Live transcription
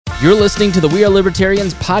You're listening to the We Are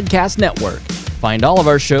Libertarians Podcast Network. Find all of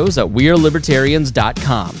our shows at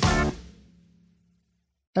wearelibertarians.com.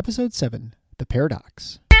 Episode 7, The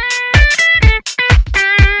Paradox.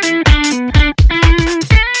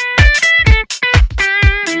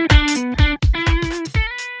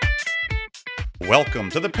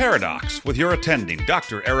 Welcome to The Paradox with your attending,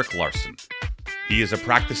 Dr. Eric Larson. He is a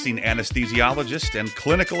practicing anesthesiologist and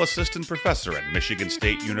clinical assistant professor at Michigan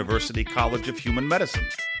State University College of Human Medicine.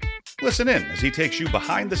 Listen in as he takes you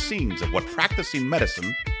behind the scenes of what practicing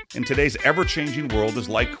medicine in today's ever-changing world is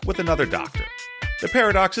like with another doctor. The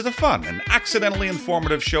Paradox is a fun and accidentally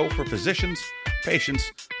informative show for physicians,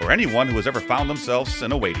 patients, or anyone who has ever found themselves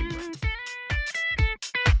in a waiting room.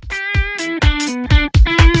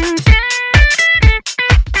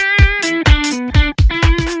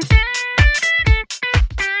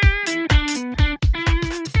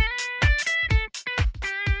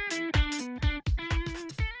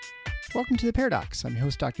 Welcome to The Paradox. I'm your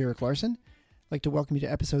host, Dr. Eric Larson. I'd like to welcome you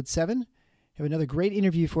to episode 7. I have another great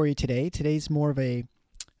interview for you today. Today's more of a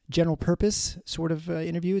general purpose sort of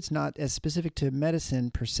interview. It's not as specific to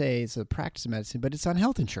medicine per se, it's a practice of medicine, but it's on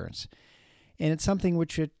health insurance. And it's something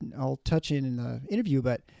which I'll touch in the interview,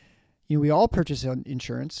 but we all purchase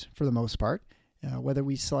insurance for the most part. Whether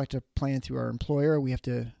we select a plan through our employer or we have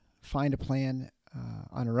to find a plan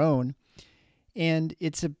on our own. And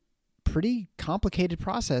it's a pretty complicated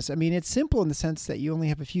process. I mean, it's simple in the sense that you only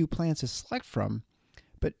have a few plans to select from,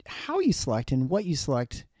 but how you select and what you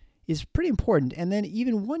select is pretty important. And then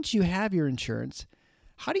even once you have your insurance,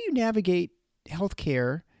 how do you navigate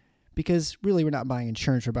healthcare? Because really we're not buying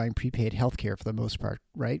insurance, we're buying prepaid healthcare for the most part,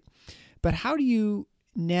 right? But how do you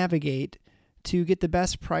navigate to get the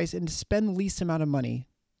best price and to spend the least amount of money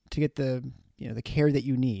to get the care that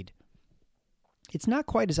you need? It's not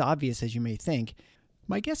quite as obvious as you may think.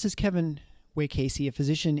 My guest is Kevin Way Casey, a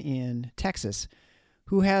physician in Texas,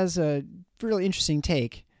 who has a really interesting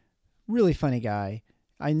take. Really funny guy.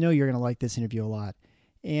 I know you're going to like this interview a lot.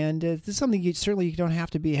 And this is something you don't have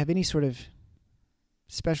to have any sort of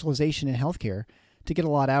specialization in healthcare to get a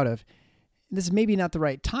lot out of. This is maybe not the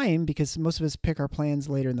right time because most of us pick our plans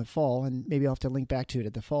later in the fall, and maybe I'll have to link back to it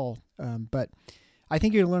at the fall. But I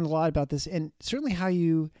think you're going to learn a lot about this, and certainly how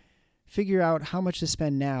you figure out how much to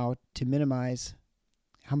spend now to minimize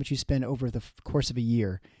how much you spend over the course of a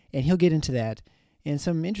year. And he'll get into that. And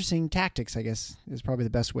some interesting tactics, I guess, is probably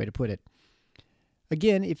the best way to put it.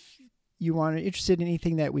 Again, if you are interested in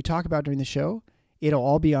anything that we talk about during the show, it'll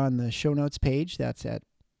all be on the show notes page. That's at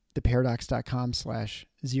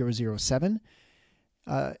theparadox.com/007.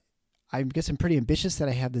 I guess I'm pretty ambitious that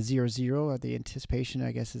I have the 00. The anticipation,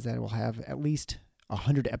 I guess, is that it will have at least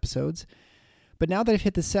 100 episodes. But now that I've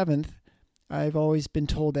hit the 7th, I've always been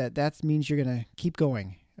told that means you're going to keep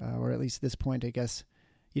going, or at least at this point, I guess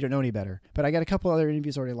you don't know any better. But I got a couple other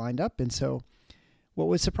interviews already lined up, and so what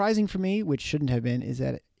was surprising for me, which shouldn't have been, is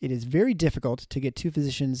that it is very difficult to get two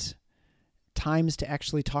physicians' times to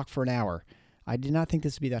actually talk for an hour. I did not think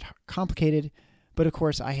this would be that complicated, but of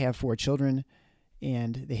course I have 4 children,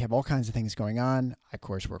 and they have all kinds of things going on. I, of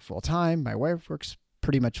course, work full-time. My wife works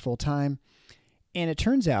pretty much full-time, and it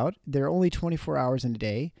turns out there are only 24 hours in a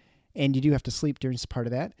day, and you do have to sleep during part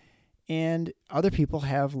of that. And other people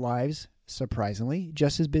have lives, surprisingly,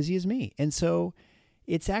 just as busy as me. And so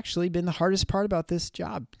it's actually been the hardest part about this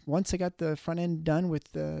job. Once I got the front end done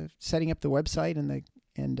with setting up the website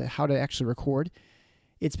and how to actually record,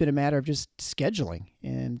 it's been a matter of just scheduling.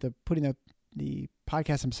 And putting the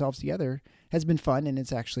podcasts themselves together has been fun, and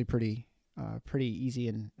it's actually pretty easy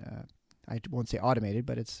and I won't say automated,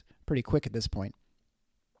 but it's pretty quick at this point.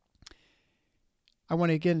 I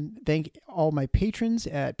want to again thank all my patrons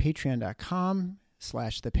at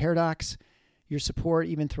patreon.com/theparadox. Your support,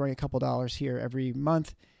 even throwing a couple dollars here every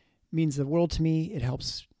month, means the world to me. It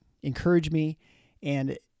helps encourage me.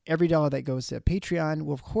 And every dollar that goes to Patreon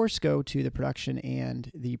will, of course, go to the production and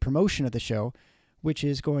the promotion of the show, which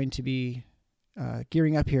is going to be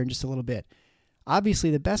gearing up here in just a little bit.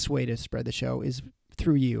 Obviously, the best way to spread the show is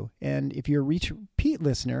through you. And if you're a repeat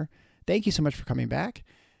listener, thank you so much for coming back.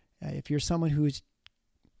 If you're someone who's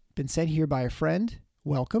been sent here by a friend,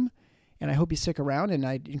 welcome. And I hope you stick around, and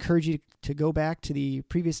I encourage you to go back to the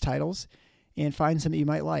previous titles and find some that you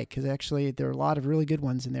might like, because actually there are a lot of really good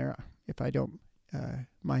ones in there, if I don't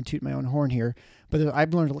mind tooting my own horn here. But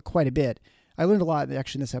I've learned quite a bit. I learned a lot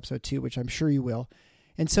actually in this episode too, which I'm sure you will.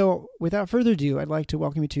 And so without further ado, I'd like to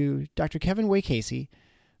welcome you to Dr. Kevin Way Casey,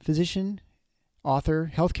 physician,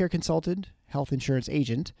 author, healthcare consultant, health insurance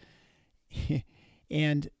agent,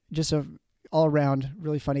 and just a all-around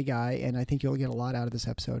really funny guy, and I think you'll get a lot out of this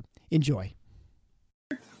episode. Enjoy.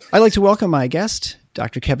 I'd like to welcome my guest,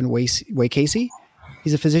 Dr. Kevin Way Casey.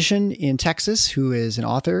 He's a physician in Texas who is an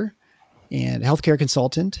author and a healthcare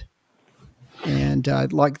consultant. And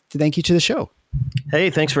I'd like to thank you to the show. Hey,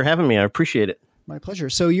 thanks for having me. I appreciate it. My pleasure.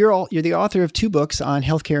 So you're the author of 2 books on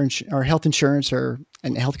healthcare or health insurance and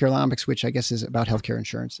healthcareonomics, which I guess is about healthcare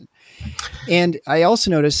insurance. And I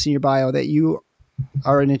also noticed in your bio that you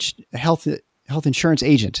are a health insurance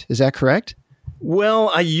agent. Is that correct?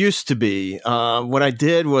 Well, I used to be. What I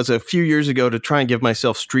did was a few years ago to try and give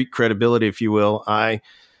myself street credibility, if you will. I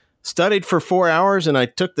studied for 4 hours and I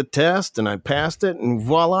took the test and I passed it, and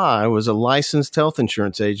voila, I was a licensed health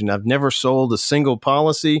insurance agent. I've never sold a single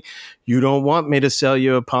policy. You don't want me to sell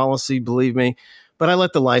you a policy, believe me. But I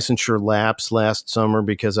let the licensure lapse last summer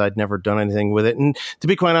because I'd never done anything with it. And to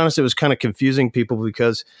be quite honest, it was kind of confusing people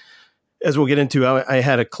because, as we'll get into, I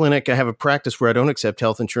had a clinic, I have a practice where I don't accept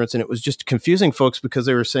health insurance, and it was just confusing folks because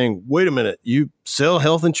they were saying, wait a minute, you sell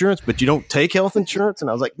health insurance, but you don't take health insurance?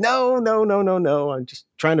 And I was like, no. I'm just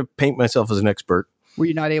trying to paint myself as an expert. Were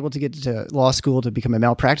you not able to get to law school to become a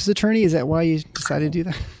malpractice attorney? Is that why you decided to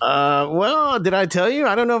do that? Well, did I tell you?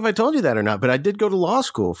 I don't know if I told you that or not, but I did go to law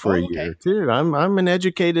school for a year too. I'm an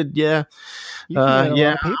educated, I'm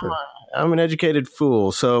an educated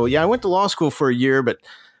fool. So yeah, I went to law school for a year, but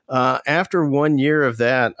after 1 year of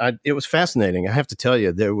that, it was fascinating. I have to tell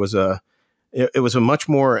you, it was a much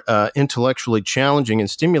more intellectually challenging and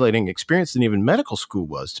stimulating experience than even medical school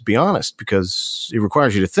was, to be honest, because it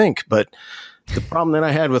requires you to think. But the problem that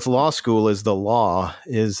I had with law school is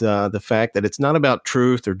the fact that it's not about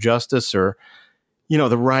truth or justice or,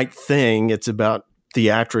 the right thing. It's about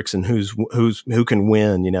theatrics and who can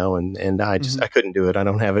win, and I just, I couldn't do it. I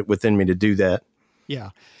don't have it within me to do that. Yeah.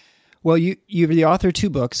 Well, you're the author of 2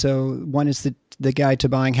 books. So one is the Guide to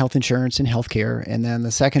Buying Health Insurance and Healthcare. And then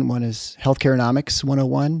the second one is Healthcareonomics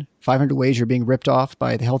 101, 500 Ways You're Being Ripped Off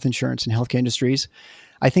by the Health Insurance and Healthcare Industries.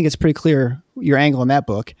 I think it's pretty clear your angle in that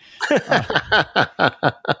book. On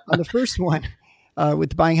the first one, with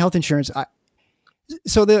the buying health insurance,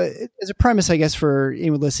 as a premise, I guess, for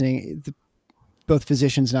anyone listening, both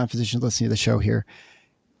physicians and non-physicians listening to the show here,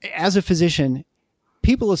 as a physician,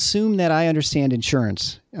 people assume that I understand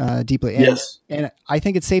insurance deeply. And, yes. And I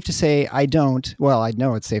think it's safe to say I don't. Well, I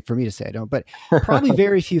know it's safe for me to say I don't, but probably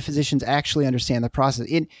very few physicians actually understand the process.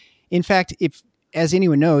 In fact, as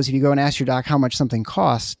anyone knows, if you go and ask your doc how much something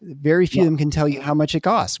costs, very few of them can tell you how much it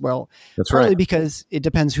costs. Well, that's partly right. Because it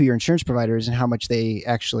depends who your insurance provider is and how much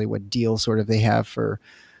what deal sort of they have for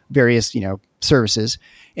various, services.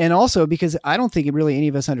 And also because I don't think really any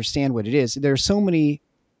of us understand what it is. There are so many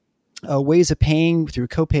ways of paying through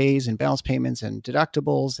copays and balance payments and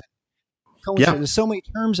deductibles. Yeah. There's so many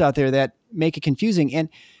terms out there that make it confusing.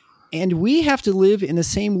 And we have to live in the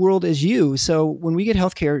same world as you. So when we get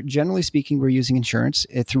healthcare, generally speaking, we're using insurance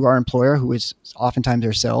through our employer, who is oftentimes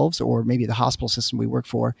ourselves or maybe the hospital system we work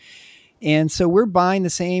for. And so we're buying the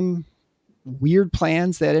same weird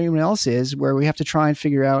plans that everyone else is, where we have to try and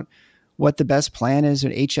figure out what the best plan is, or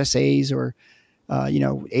HSAs or,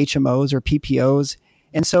 HMOs or PPOs.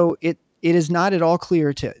 And so it is not at all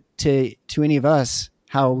clear to any of us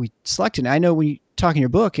how we select it. And I know when you talk in your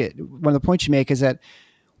book, one of the points you make is that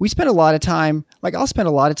we spend a lot of time, like I'll spend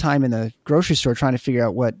a lot of time in the grocery store trying to figure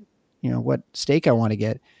out what steak I want to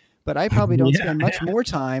get. But I probably don't spend much more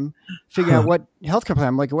time figuring out what healthcare plan.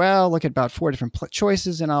 I'm like, well, look at about 4 different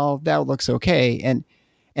choices and that looks okay.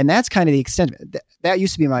 And that's kind of the extent. That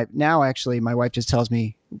used to be now actually my wife just tells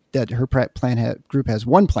me that her group has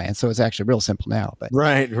one plan. So it's actually real simple now. But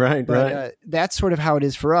Right. That's sort of how it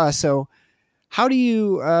is for us. So how would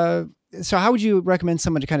you recommend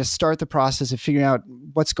someone to kind of start the process of figuring out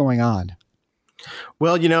what's going on?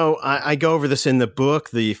 Well, I go over this in the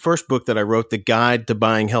book, the first book that I wrote, The Guide to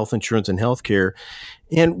Buying Health Insurance and Healthcare.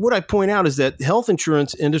 And what I point out is that the health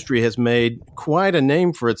insurance industry has made quite a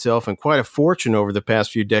name for itself and quite a fortune over the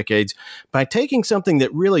past few decades by taking something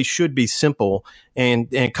that really should be simple and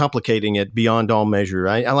complicating it beyond all measure.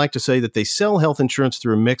 I like to say that they sell health insurance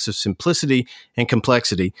through a mix of simplicity and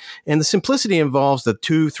complexity. And the simplicity involves the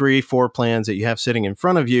 2, 3, 4 plans that you have sitting in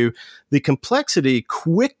front of you. The complexity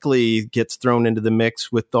quickly gets thrown into the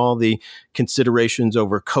mix with all the considerations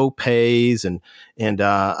over co-pays and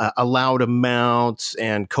allowed amounts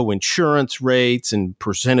and co-insurance rates and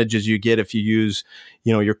percentages you get if you use,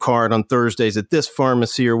 your card on Thursdays at this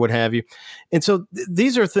pharmacy or what have you. And so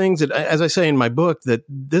these are things that, as I say in my book, that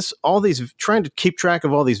all these trying to keep track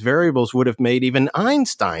of all these variables would have made even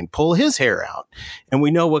Einstein pull his hair out. And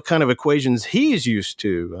we know what kind of equations he's used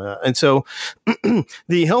to. And so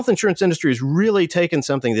the health insurance industry has really taken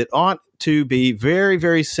something that ought to be very,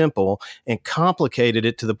 very simple and complicated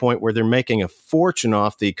it to the point where they're making a fortune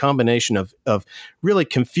off the combination of really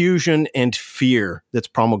confusion and fear that's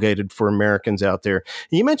promulgated for Americans out there.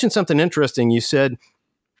 And you mentioned something interesting. You said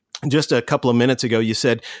just a couple of minutes ago, you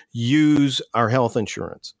said, use our health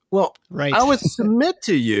insurance. Well, right. I would submit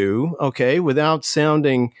to you, okay, without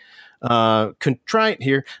sounding contrite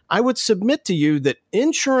here, I would submit to you that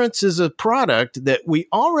insurance is a product that we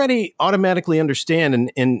already automatically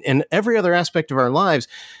understand in every other aspect of our lives.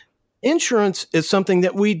 Insurance is something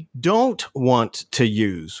that we don't want to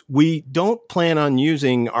use. We don't plan on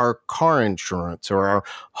using our car insurance or our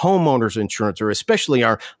homeowner's insurance, or especially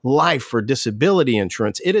our life or disability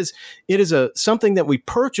insurance. It is something that we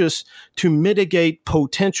purchase to mitigate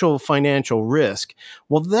potential financial risk.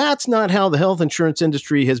 Well, that's not how the health insurance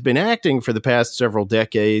industry has been acting for the past several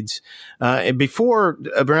decades. And before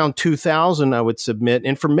around 2000, I would submit,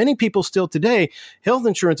 and for many people still today, health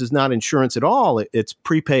insurance is not insurance at all. It's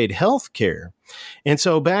prepaid health care. And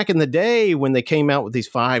so back in the day when they came out with these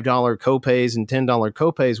 $5 copays and $10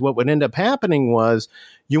 copays, what would end up happening was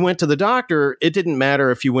you went to the doctor. It didn't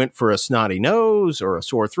matter if you went for a snotty nose or a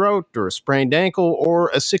sore throat or a sprained ankle or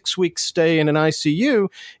a 6-week stay in an ICU.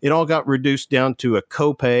 It all got reduced down to a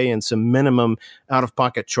copay and some minimum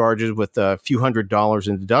out-of-pocket charges with a few $100s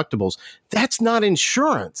in deductibles. That's not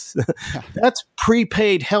insurance. That's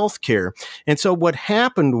prepaid health care. And so what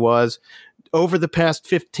happened was, over the past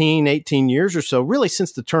 15, 18 years or so, really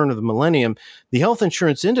since the turn of the millennium, the health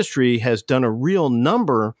insurance industry has done a real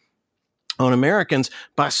number on Americans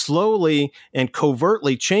by slowly and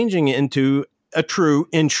covertly changing it into a true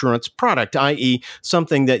insurance product, i.e.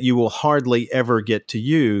 something that you will hardly ever get to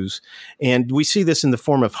use. And we see this in the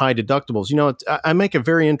form of high deductibles. I make a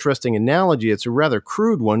very interesting analogy. It's a rather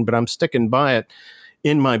crude one, but I'm sticking by it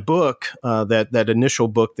in my book, that initial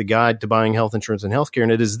book, The Guide to Buying Health Insurance and Healthcare.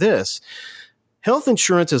 And it is this. Health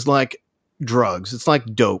insurance is like drugs. It's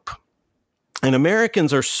like dope. And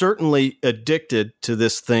Americans are certainly addicted to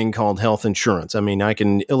this thing called health insurance. I mean, I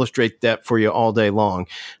can illustrate that for you all day long,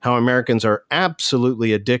 how Americans are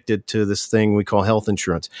absolutely addicted to this thing we call health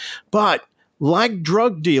insurance. But like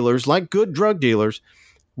drug dealers, like good drug dealers,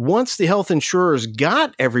 once the health insurers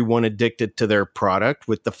got everyone addicted to their product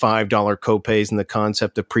with the $5 copays and the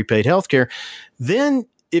concept of prepaid healthcare, then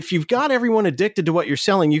if you've got everyone addicted to what you're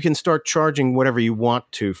selling, you can start charging whatever you want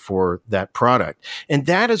to for that product. And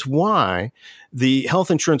that is why the health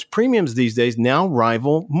insurance premiums these days now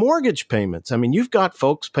rival mortgage payments. I mean, you've got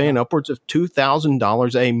folks paying upwards of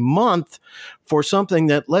 $2,000 a month for something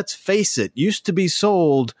that, let's face it, used to be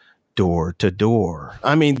sold door to door.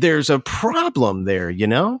 I mean, there's a problem there,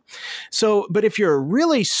 So, but if you're a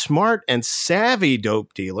really smart and savvy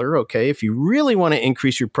dope dealer, okay, if you really want to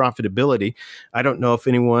increase your profitability, I don't know if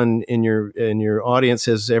anyone in your audience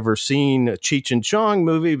has ever seen a Cheech and Chong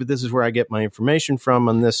movie, but this is where I get my information from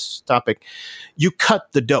on this topic. You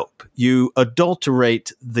cut the dope. You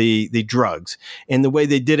adulterate the drugs. And the way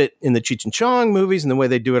they did it in the Cheech and Chong movies and the way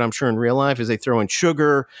they do it, I'm sure, in real life is they throw in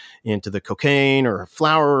sugar into the cocaine or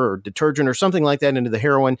flour or detergent or something like that into the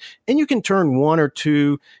heroin, and you can turn 1 or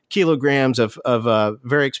 2 kilograms of a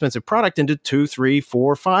very expensive product into 2, 3,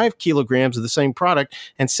 4, 5 kilograms of the same product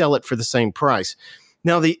and sell it for the same price.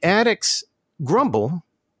 Now, the addicts grumble,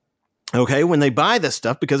 okay, when they buy this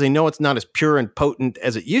stuff because they know it's not as pure and potent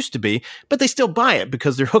as it used to be, but they still buy it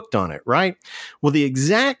because they're hooked on it, right? Well, the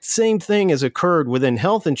exact same thing has occurred within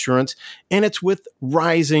health insurance, and it's with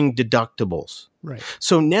rising deductibles. Right.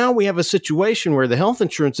 So now we have a situation where the health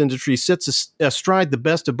insurance industry sits astride the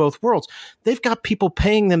best of both worlds. They've got people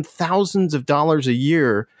paying them thousands of dollars a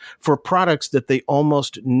year for products that they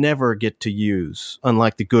almost never get to use,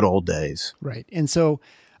 unlike the good old days. Right. And so,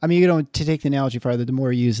 I mean, to take the analogy farther, the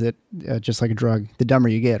more you use it, just like a drug, the dumber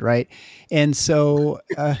you get, right? And so,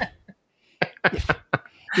 well,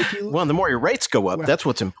 the more your rates go up, that's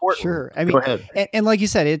what's important. Sure. I mean, go ahead. And like you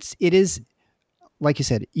said, it is. Like you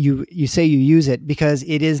said, you say you use it because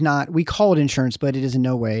it is not, we call it insurance, but it is in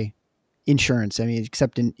no way insurance. I mean,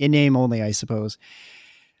 except in name only, I suppose.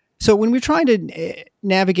 So when we're trying to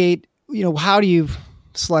navigate, how do you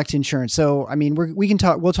select insurance? So, I mean, we'll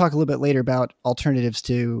talk a little bit later about alternatives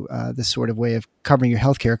to this sort of way of covering your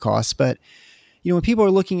healthcare costs. But, when people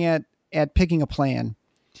are looking at picking a plan,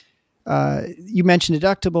 you mentioned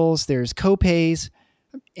deductibles, there's copays,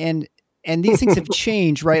 and And these things have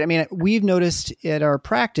changed, right? I mean, we've noticed at our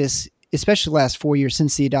practice, especially the last 4 years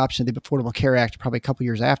since the adoption of the Affordable Care Act, probably a couple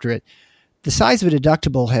years after it, the size of a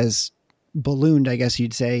deductible has ballooned, I guess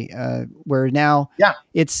you'd say, where now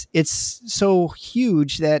it's so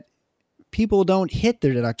huge that people don't hit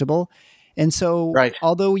their deductible. And so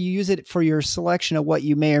although you use it for your selection of what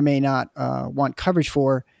you may or may not want coverage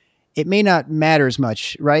for, it may not matter as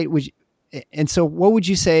much, right? And so what would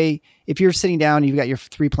you say if you're sitting down and you've got your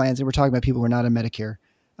 3 plans, and we're talking about people who are not on Medicare,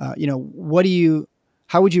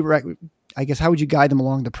 how would you guide them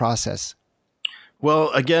along the process?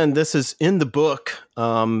 Well, again, this is in the book,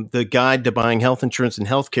 The Guide to Buying Health Insurance and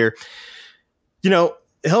Healthcare.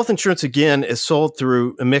 Health insurance, again, is sold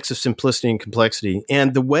through a mix of simplicity and complexity.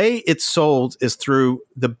 And the way it's sold is through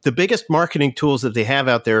the biggest marketing tools that they have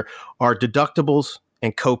out there are deductibles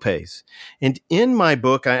and copays. And in my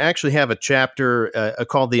book, I actually have a chapter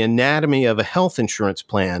called The Anatomy of a Health Insurance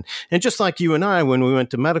Plan. And just like you and I, when we went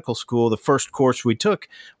to medical school, the first course we took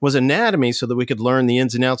was anatomy so that we could learn the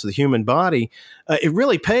ins and outs of the human body. It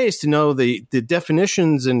really pays to know the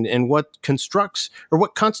definitions and what constructs or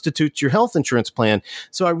what constitutes your health insurance plan.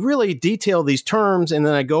 So I really detail these terms, and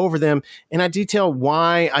then I go over them, and I detail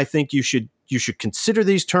why I think you should consider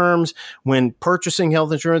these terms when purchasing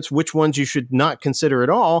health insurance, which ones you should not consider at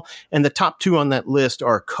all. And the top 2 on that list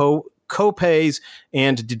are copays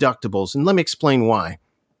and deductibles. And let me explain why.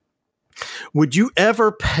 Would you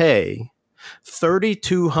ever pay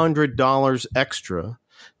 $3,200 extra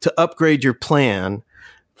to upgrade your plan,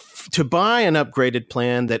 to buy an upgraded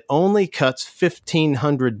plan that only cuts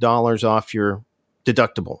 $1,500 off your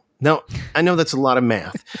deductible? Now, I know that's a lot of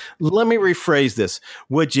math. Let me rephrase this.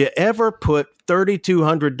 Would you ever put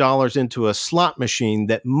 $3,200 into a slot machine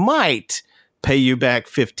that might pay you back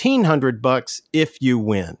 $1,500 if you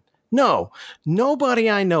win? No, nobody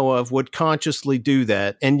I know of would consciously do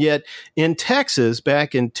that. And yet in Texas,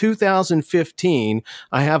 back in 2015,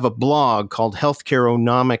 I have a blog called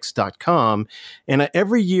healthcareonomics.com. And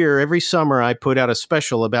every year, every summer, I put out a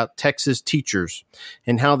special about Texas teachers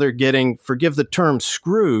and how they're getting, forgive the term,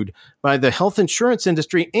 screwed by the health insurance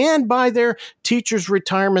industry and by their Teachers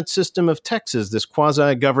Retirement System of Texas, this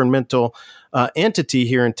quasi-governmental entity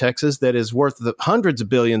here in Texas that is worth hundreds of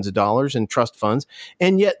billions of dollars in trust funds.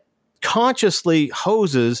 And yet consciously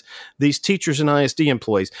hoses these teachers and ISD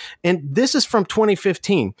employees. And this is from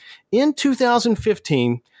 2015. In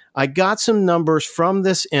 2015, I got some numbers from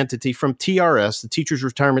this entity, from TRS, the Teachers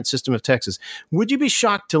Retirement System of Texas. Would you be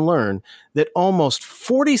shocked to learn that almost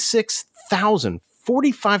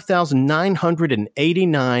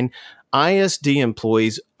 45,989 ISD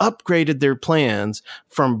employees upgraded their plans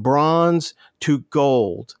from bronze to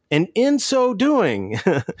gold. And in so doing,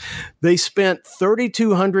 they spent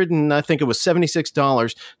 $3,200 and I think it was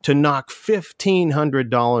 $76 to knock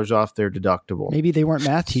 $1,500 off their deductible. Maybe they weren't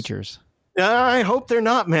math teachers. I hope they're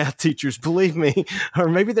not math teachers, believe me. Or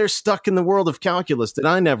maybe they're stuck in the world of calculus that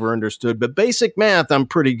I never understood. But basic math I'm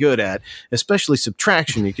pretty good at, especially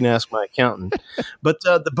subtraction. You can ask my accountant. But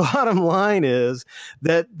the bottom line is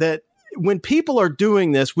that when people are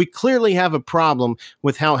doing this, we clearly have a problem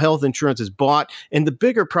with how health insurance is bought. And the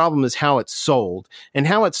bigger problem is how it's sold. And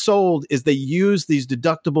how it's sold is they use these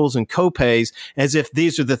deductibles and copays as if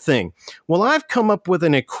these are the thing. Well, I've come up with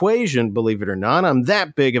an equation, believe it or not. I'm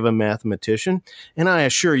that big of a mathematician. And I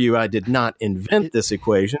assure you, I did not invent this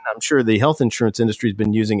equation. I'm sure the health insurance industry has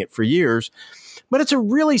been using it for years. But it's a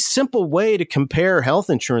really simple way to compare health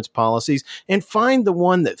insurance policies and find the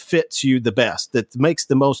one that fits you the best, that makes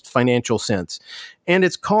the most financial sense. And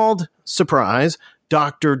it's called, surprise,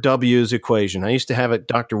 Dr. W's equation. I used to have it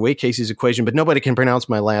Dr. Wade Casey's equation, but nobody can pronounce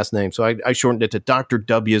my last name. So I shortened it to Dr.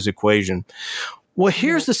 W's equation. Well,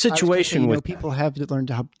 here's the situation with people have to learn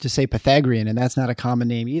to say Pythagorean, and that's not a common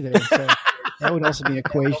name either. So that would also be an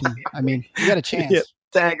equation. I mean, you got a chance. Yeah.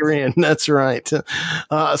 Pythagorean, that's right. So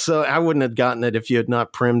I wouldn't have gotten it if you had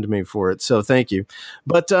not primed me for it. So thank you.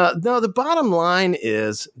 But no, the bottom line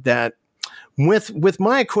is that with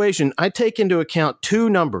my equation, I take into account 2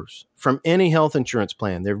 numbers from any health insurance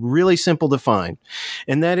plan. They're really simple to find.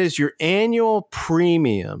 And that is your annual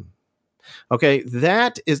premium. Okay,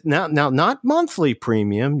 that is now not monthly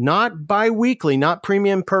premium, not biweekly, not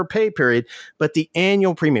premium per pay period, but the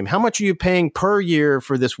annual premium. How much are you paying per year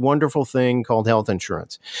for this wonderful thing called health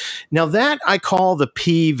insurance? Now that I call the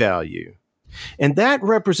P value, and that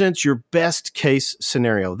represents your best case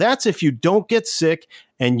scenario. That's if you don't get sick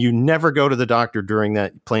and you never go to the doctor during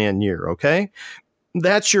that plan year, okay?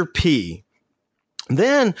 That's your P.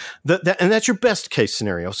 Then, and that's your best case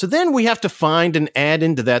scenario. So then we have to find and add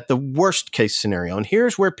into that the worst case scenario. And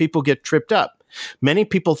here's where people get tripped up. Many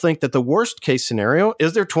people think that the worst case scenario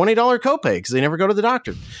is their $20 copay because they never go to the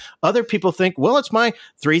doctor. Other people think, well, it's my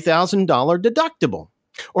 $3,000 deductible.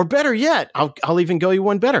 Or better yet, I'll even go you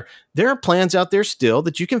one better. There are plans out there still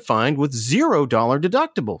that you can find with $0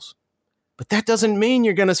 deductibles. But that doesn't mean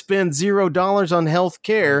you're going to spend $0 on health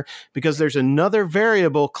care, because there's another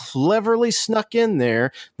variable cleverly snuck in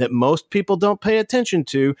there that most people don't pay attention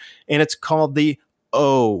to, and it's called the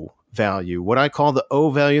O value, what I call the O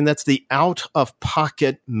value, and that's the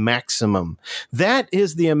out-of-pocket maximum. That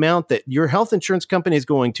is the amount that your health insurance company is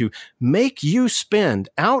going to make you spend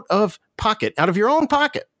out of your own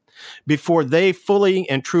pocket, before they fully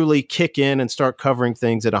and truly kick in and start covering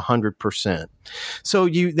things at 100%. So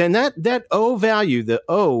that O value, the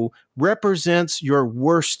O, represents your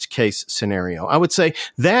worst case scenario. I would say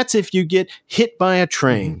that's if you get hit by a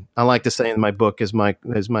train. Mm-hmm. I like to say in my book as my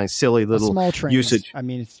silly little small train usage. I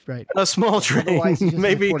mean, it's right. A small train. Otherwise, you just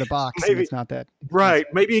maybe afford a box. Maybe it's not that. Right.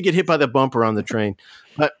 Maybe you get hit by the bumper on the train.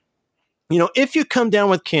 But if you come down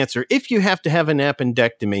with cancer, if you have to have an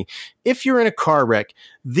appendectomy, if you're in a car wreck,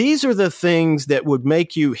 these are the things that would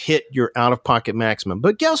make you hit your out-of-pocket maximum.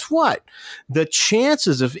 But guess what? The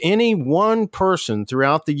chances of any one person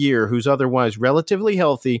throughout the year who's otherwise relatively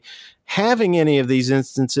healthy having any of these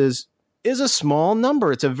instances is a small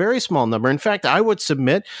number. It's a very small number. In fact, I would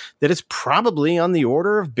submit that it's probably on the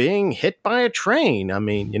order of being hit by a train. I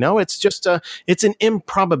mean, it's just it's an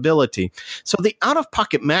improbability. So the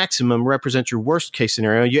out-of-pocket maximum represents your worst case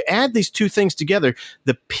scenario. You add these two things together,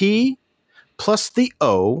 the P plus the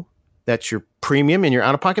O, that's your premium and your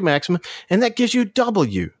out-of-pocket maximum, and that gives you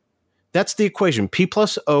W. That's the equation. P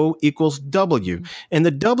plus O equals W. And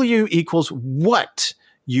the W equals what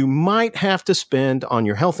you might have to spend on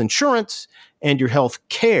your health insurance and your health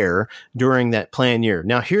care during that plan year.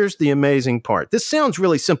 Now, here's the amazing part. This sounds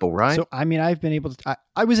really simple, right? So, I mean, I've been able to,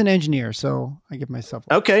 I was an engineer, so I give myself.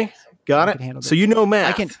 Okay. Got it. So,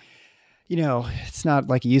 math. I can, it's not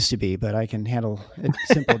like it used to be, but I can handle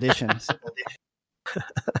simple addition.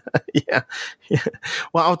 Yeah.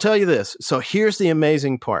 Well, I'll tell you this. So here's the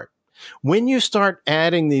amazing part. When you start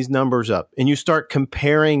adding these numbers up and you start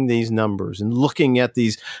comparing these numbers and looking at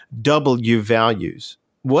these W values,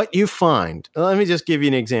 what you find, let me just give you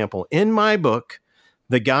an example. In my book,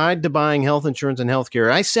 The Guide to Buying Health Insurance and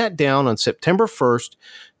Healthcare, I sat down on September 1st,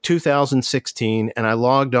 2016, and I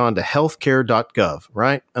logged on to healthcare.gov,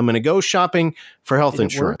 right? I'm going to go shopping for health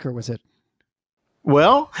insurance. Did it work, or was it?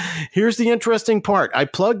 Well, here's the interesting part. I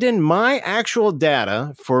plugged in my actual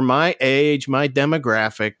data for my age, my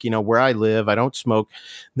demographic, where I live. I don't smoke.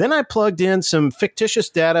 Then I plugged in some fictitious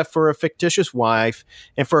data for a fictitious wife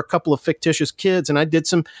and for a couple of fictitious kids. And I did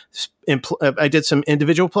some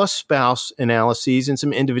individual plus spouse analyses and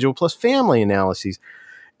some individual plus family analyses.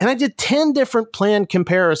 And I did 10 different plan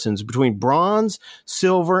comparisons between bronze,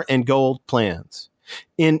 silver, and gold plans.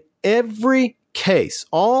 In every case,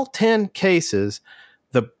 all 10 cases,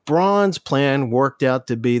 the bronze plan worked out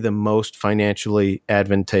to be the most financially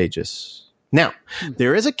advantageous. Now,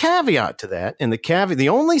 there is a caveat to that, and the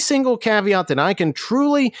only single caveat that I can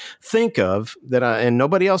truly think of and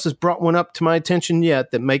nobody else has brought one up to my attention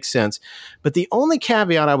yet that makes sense, but the only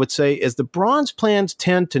caveat I would say is the bronze plans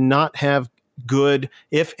tend to not have good,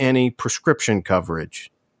 if any, prescription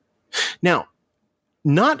coverage. Now,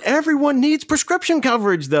 not everyone needs prescription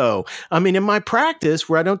coverage, though. I mean, in my practice,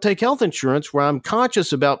 where I don't take health insurance, where I'm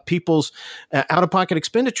conscious about people's out-of-pocket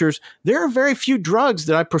expenditures, there are very few drugs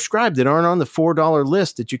that I prescribe that aren't on the $4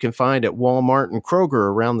 list that you can find at Walmart and Kroger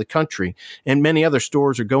around the country. And many other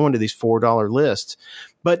stores are going to these $4 lists.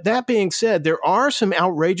 But that being said, there are some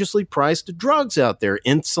outrageously priced drugs out there,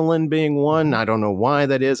 insulin being one. I don't know why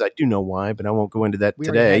that is. I do know why, but I won't go into that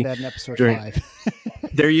today. We already had that in episode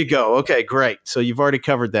 5. There you go. Okay, great. So you've already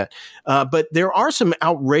covered that. But there are some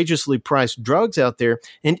outrageously priced drugs out there.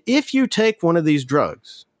 And if you take one of these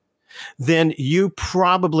drugs, then you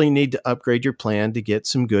probably need to upgrade your plan to get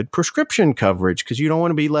some good prescription coverage, because you don't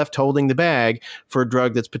want to be left holding the bag for a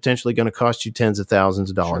drug that's potentially going to cost you tens of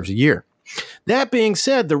thousands of dollars a year. That being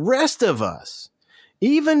said, the rest of us,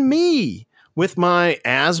 even me, with my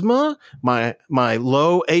asthma, my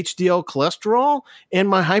low HDL cholesterol, and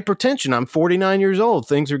my hypertension, I'm 49 years old.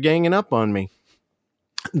 Things are ganging up on me.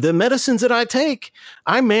 The medicines that I take,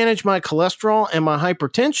 I manage my cholesterol and my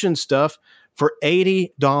hypertension stuff for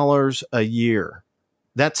 $80 a year.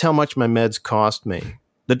 That's how much my meds cost me.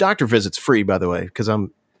 The doctor visit's free, by the way, because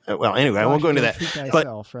anyway, I won't go into that.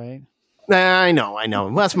 Thyself, right? I know.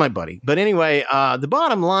 Well, that's my buddy. But anyway, the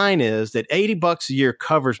bottom line is that $80 a year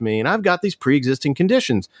covers me, and I've got these pre-existing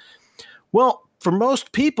conditions. Well, for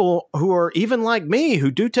most people who are even like me, who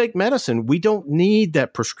do take medicine, we don't need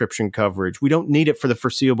that prescription coverage. We don't need it for the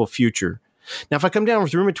foreseeable future. Now, if I come down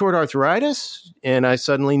with rheumatoid arthritis and I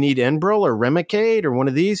suddenly need Enbrel or Remicade or one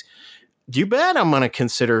of these, you bet I'm going to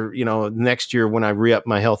consider, next year when I re-up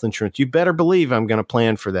my health insurance, you better believe I'm going to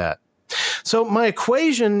plan for that. So my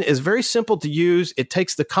equation is very simple to use. It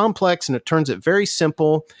takes the complex and it turns it very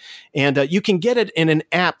simple. And you can get it in an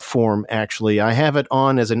app form, actually. I have it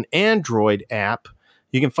on as an Android app.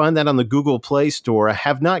 You can find that on the Google Play Store. I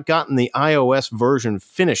have not gotten the iOS version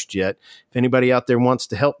finished yet. If anybody out there wants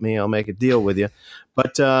to help me, I'll make a deal with you.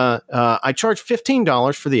 But I charge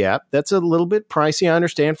 $15 for the app. That's a little bit pricey, I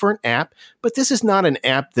understand, for an app. But this is not an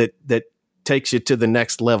app that takes you to the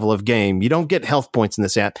next level of game. You don't get health points in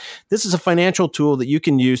this app. This is a financial tool that you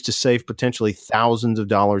can use to save potentially thousands of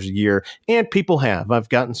dollars a year. And people have. I've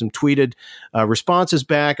gotten some tweeted responses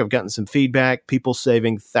back. I've gotten some feedback. People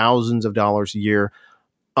saving thousands of dollars a year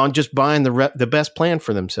on just buying the best plan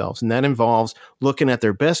for themselves. And that involves looking at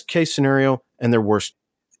their best case scenario and their worst.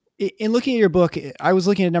 In looking at your book, I was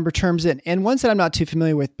looking at a number of terms and ones that I'm not too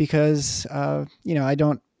familiar with because,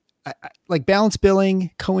 I like balance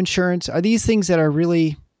billing, coinsurance. Are these things that are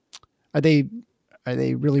really, are they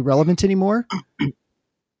really relevant anymore?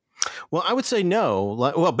 Well, I would say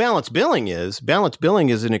no. Well, balance billing is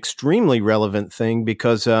an extremely relevant thing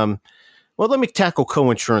because, well, let me tackle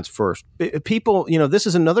coinsurance first. People, this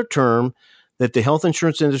is another term that the health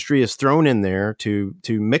insurance industry has thrown in there to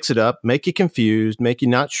mix it up, make you confused, make you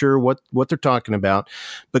not sure what they're talking about.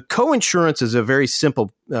 But coinsurance is a very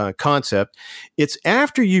simple concept. It's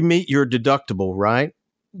after you meet your deductible, right?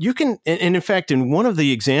 You can, and in fact, in one of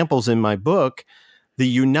the examples in my book, the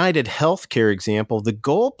United Healthcare example, the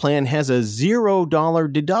Gold Plan has a $0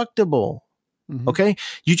 deductible. Mm-hmm. Okay.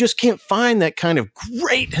 You just can't find that kind of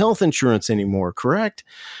great health insurance anymore, correct?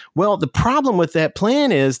 Well, the problem with that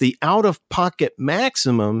plan is the out-of-pocket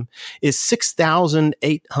maximum is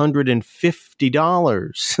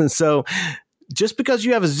 $6,850. So just because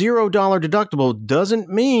you have a $0 deductible doesn't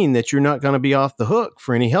mean that you're not going to be off the hook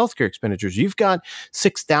for any healthcare expenditures. You've got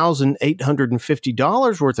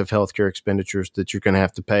 $6,850 worth of healthcare expenditures that you're going to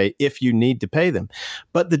have to pay if you need to pay them.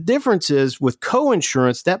 But the difference is with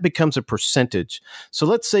coinsurance, that becomes a percentage. So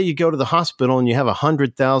let's say you go to the hospital and you have a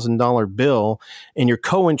 $100,000 bill and your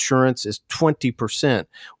coinsurance is 20%.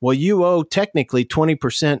 Well, you owe technically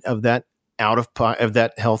 20% of that of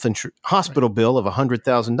that health insurance hospital bill of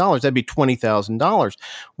 $100,000. That'd be $20,000.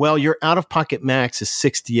 Well, your out-of-pocket max is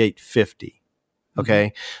 $6,850. Okay.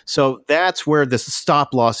 Mm-hmm. So that's where the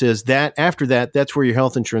stop loss is. That after that, that's where your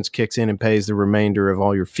health insurance kicks in and pays the remainder of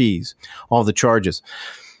all your fees, all the charges.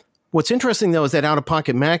 What's interesting, though, is that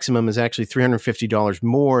out-of-pocket maximum is actually $350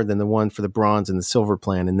 more than the one for the bronze and the silver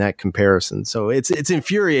plan in that comparison. So it's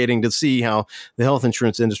infuriating to see how the health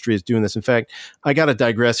insurance industry is doing this. In fact, I got to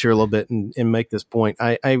digress here a little bit and make this point.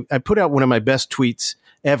 I put out one of my best tweets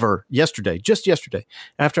ever just yesterday,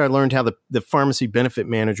 after I learned how the pharmacy benefit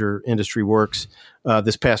manager industry works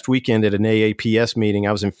this past weekend at an AAPS meeting.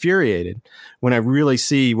 I was infuriated when I really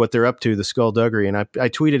see what they're up to, the skullduggery. And I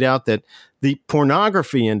tweeted out that the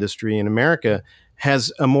pornography industry in America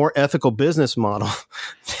has a more ethical business model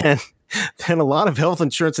than a lot of health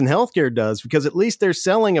insurance and healthcare does, because at least they're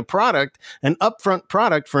selling a product, an upfront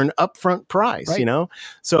product for an upfront price, right.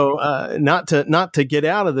 So not to get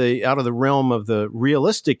out of the realm of the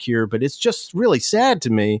realistic here, but it's just really sad to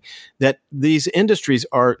me that these industries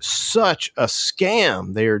are such a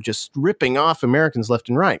scam. They are just ripping off Americans left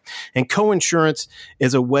and right. And coinsurance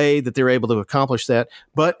is a way that they're able to accomplish that.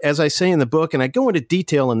 But as I say in the book, and I go into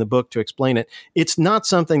detail in the book to explain it, it's not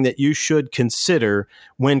something that you should consider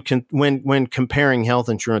when comparing health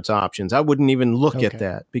insurance options. I wouldn't even look at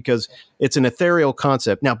that because it's an ethereal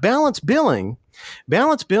concept. Now, balance billing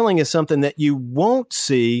is something that you won't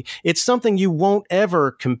see. It's something you won't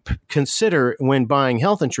ever consider when buying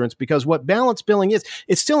health insurance, because what balance billing is,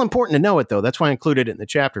 it's still important to know it, though. That's why I included it in the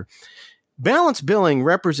chapter. Balance billing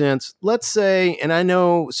represents, let's say, and I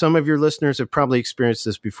know some of your listeners have probably experienced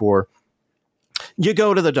this before, you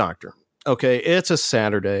go to the doctor. Okay, it's a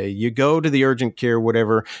Saturday. You go to the urgent care,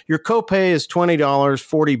 whatever. Your copay is $20,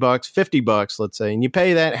 $40, $50, let's say, and you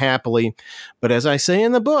pay that happily. But as I say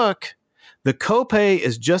in the book, the copay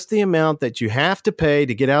is just the amount that you have to pay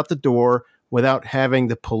to get out the door without having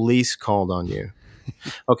the police called on you.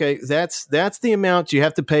 Okay, that's the amount you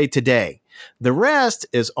have to pay today. The rest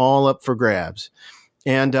is all up for grabs.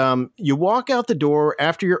 And you walk out the door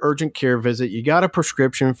after your urgent care visit. You got a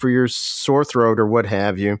prescription for your sore throat or what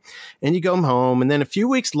have you, and you go home. And then a few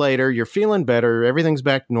weeks later, you're feeling better. Everything's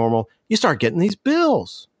back to normal. You start getting these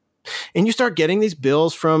bills. And you start getting these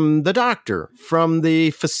bills from the doctor, from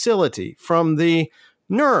the facility, from the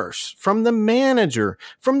nurse, from the manager,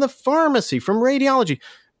 from the pharmacy, from radiology,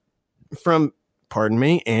 from,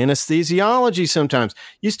 anesthesiology sometimes.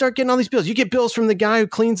 You start getting all these bills. You get bills from the guy who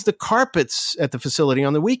cleans the carpets at the facility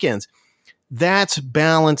on the weekends. That's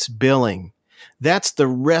balanced billing. That's the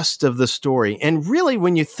rest of the story. And really,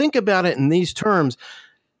 when you think about it in these terms,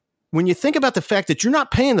 when you think about the fact that you're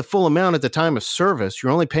not paying the full amount at the time of service,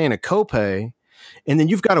 you're only paying a copay, and then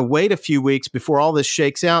you've got to wait a few weeks before all this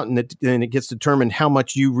shakes out and it gets determined how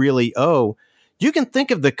much you really owe, you can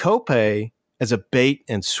think of the copay as a bait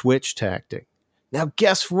and switch tactic. Now,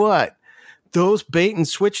 guess what? Those bait and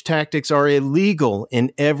switch tactics are illegal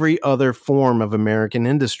in every other form of American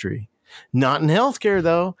industry. Not in healthcare,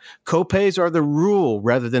 though. Copays are the rule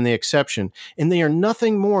rather than the exception, and they are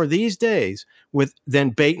nothing more these days than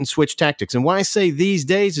bait and switch tactics. And why I say these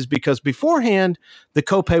days is because beforehand, the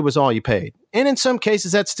copay was all you paid. And in some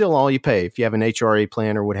cases, that's still all you pay if you have an HRA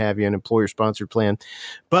plan or what have you, an employer-sponsored plan.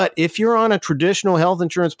 But if you're on a traditional health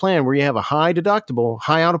insurance plan where you have a high deductible,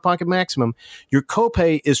 high out-of-pocket maximum, your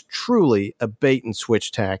copay is truly a bait and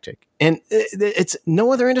switch tactic. And it's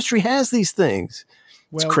no other industry has these things.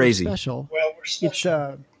 It's crazy. We're special. It's,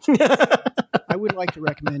 I would like to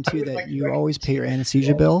recommend, too, that you always pay your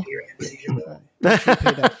anesthesia bill. Make sure you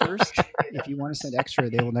pay that first. If you want to send extra,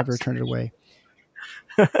 they will never turn it away.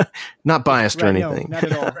 Not biased or anything. No, not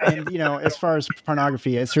at all. And, as far as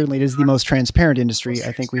pornography, it certainly is the most transparent industry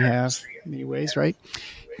I think we have in many ways, right?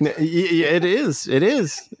 It is.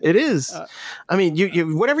 I mean,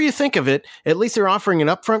 you whatever you think of it, at least they're offering an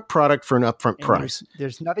upfront product for an upfront price.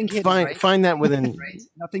 There's nothing hidden. Find that within.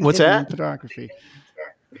 Nothing what's hidden that? In photography.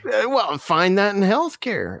 Well, find that in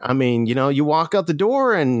healthcare. I mean, you walk out the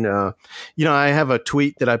door and, I have a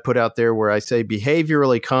tweet that I put out there where I say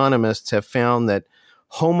behavioral economists have found that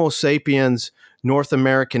Homo sapiens north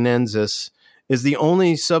americanensis is the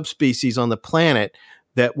only subspecies on the planet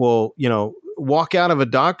that will, walk out of a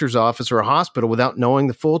doctor's office or a hospital without knowing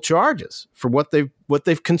the full charges for what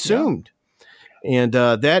they've consumed. Yeah. And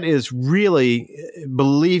that is really,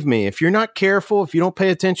 believe me, if you're not careful, if you don't pay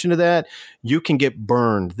attention to that, you can get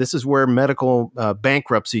burned. This is where medical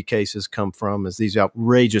bankruptcy cases come from, is these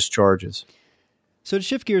outrageous charges. So to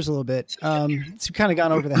shift gears a little bit, so we've kind of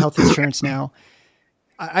gone over the health insurance now.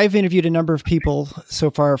 I've interviewed a number of people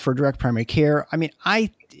so far for direct primary care. I mean,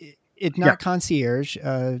 it's not concierge.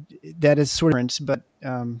 That is sort of different, but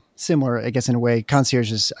similar, I guess, in a way.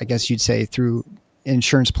 Concierge is, I guess you'd say, through an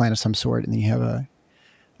insurance plan of some sort, and then you have a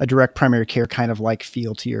direct primary care kind of like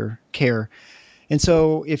feel to your care. And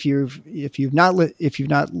so, if you've not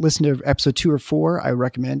listened to episode 2 or 4, I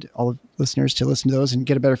recommend all listeners to listen to those and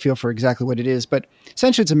get a better feel for exactly what it is. But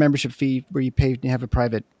essentially, it's a membership fee where you pay to have a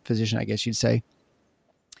private physician, I guess you'd say.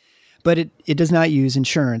 But it does not use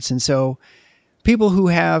insurance, and so people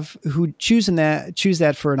who choose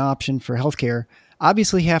that for an option for healthcare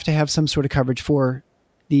obviously have to have some sort of coverage for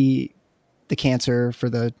the cancer, for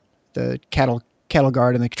the cattle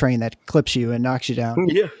guard in the train that clips you and knocks you down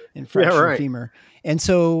and fractures your femur. And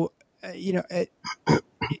so,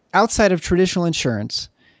 outside of traditional insurance,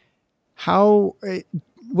 what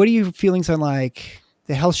are your feelings on like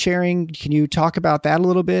the health sharing? Can you talk about that a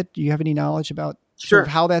little bit? Do you have any knowledge about sort of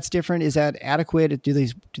how that's different? Is that adequate? Do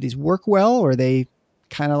these work well, or are they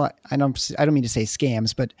kind of like, I don't mean to say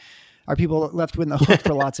scams, but are people left with the hook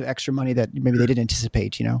for lots of extra money that maybe they didn't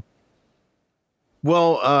anticipate,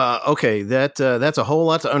 Well, okay, that's a whole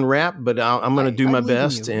lot to unwrap, but I'm going to do my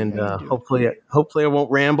best, and hopefully I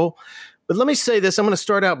won't ramble. But let me say this. I'm going to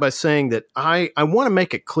start out by saying that I want to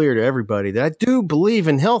make it clear to everybody that I do believe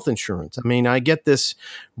in health insurance. I mean, I get this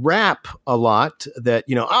rap a lot that,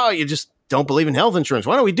 you just don't believe in health insurance.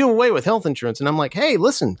 Why don't we do away with health insurance? And I'm like, hey,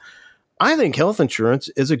 listen, I think health insurance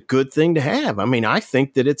is a good thing to have. I mean, I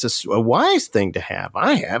think that it's a wise thing to have.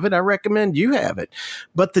 I have it. I recommend you have it.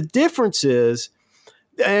 But the difference is,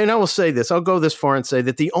 and I will say this, I'll go this far and say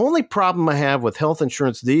that the only problem I have with health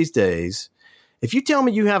insurance these days, if you tell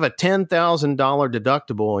me you have a $10,000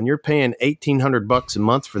 deductible and you're paying $1,800 a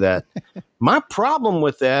month for that, my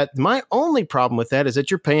only problem with that is that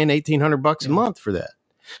you're paying $1,800 a month for that.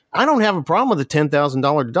 I don't have a problem with a $10,000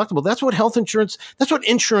 deductible. That's what that's what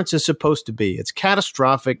insurance is supposed to be. It's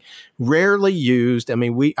catastrophic, rarely used. I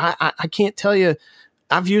mean, I can't tell you,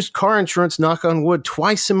 I've used car insurance, knock on wood,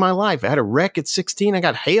 twice in my life. I had a wreck at 16. I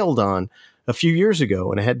got hailed on a few years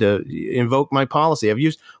ago and I had to invoke my policy. I've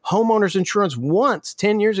used homeowners insurance once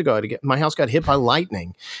 10 years ago. My house got hit by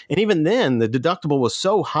lightning. And even then the deductible was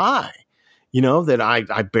so high, that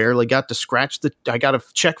I barely got to I got a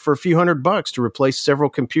check for a few $100 to replace several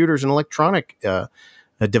computers and electronic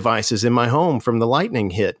devices in my home from the lightning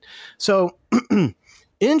hit. So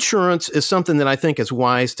insurance is something that I think is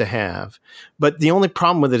wise to have, but the only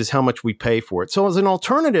problem with it is how much we pay for it. So as an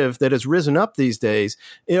alternative that has risen up these days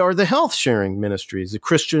are the health sharing ministries, the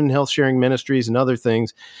Christian health sharing ministries and other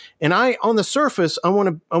things. And on the surface, I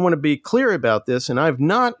want to be clear about this, and I've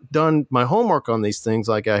not done my homework on these things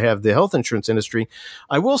like I have the health insurance industry.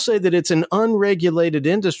 I will say that it's an unregulated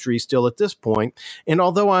industry still at this point. And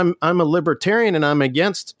although I'm a libertarian and I'm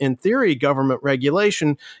against, in theory, government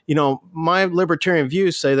regulation, my libertarian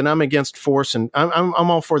views say that I'm against force, and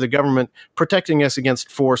I'm all for the government protecting us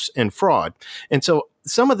against force and fraud. And so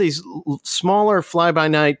some of these smaller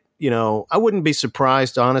fly-by-night, I wouldn't be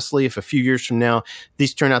surprised, honestly, if a few years from now,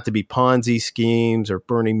 these turn out to be Ponzi schemes or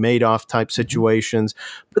Bernie Madoff type situations.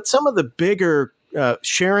 But some of the bigger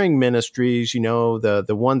sharing ministries, the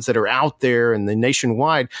ones that are out there and the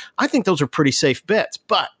nationwide, I think those are pretty safe bets.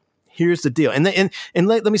 But here's the deal. And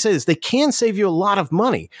let me say this. They can save you a lot of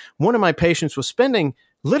money. One of my patients was spending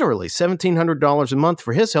literally $1,700 a month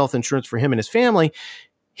for his health insurance for him and his family.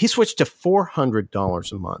 He switched to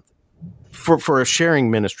 $400 a month for a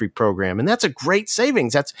sharing ministry program. And that's a great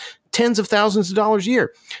savings. That's tens of thousands of dollars a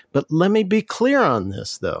year. But let me be clear on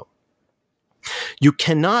this, though. You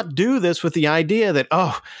cannot do this with the idea that,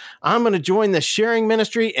 I'm going to join the sharing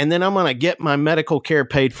ministry and then I'm going to get my medical care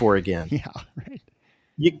paid for again. Yeah, right.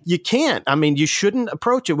 You can't. I mean, you shouldn't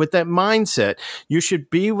approach it with that mindset. You should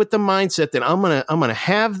be with the mindset that I'm gonna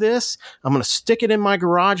have this. I'm gonna stick it in my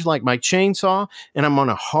garage like my chainsaw, and I'm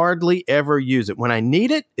gonna hardly ever use it. When I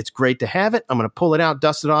need it, it's great to have it. I'm gonna pull it out,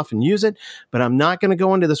 dust it off, and use it. But I'm not gonna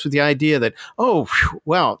go into this with the idea that,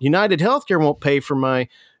 United Healthcare won't pay for my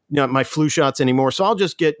flu shots anymore, so I'll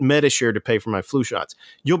just get Medishare to pay for my flu shots.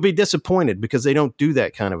 You'll be disappointed because they don't do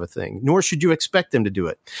that kind of a thing, nor should you expect them to do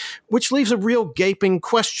it, which leaves a real gaping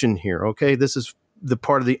question here, okay? This is the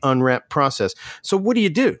part of the unwrap process. So what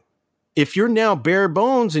do? If you're now bare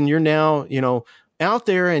bones and you're now, out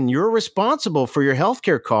there and you're responsible for your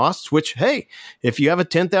healthcare costs, which, hey, if you have a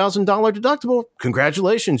 $10,000 deductible,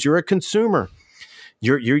 congratulations, you're a consumer.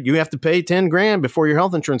 You have to pay $10,000 before your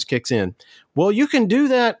health insurance kicks in. Well, you can do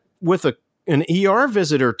that with an ER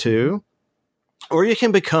visit or two, or you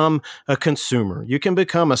can become a consumer. You can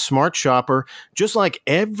become a smart shopper, just like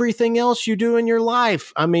everything else you do in your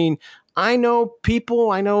life. I mean, I know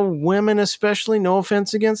women especially, no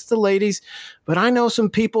offense against the ladies, but I know some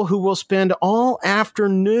people who will spend all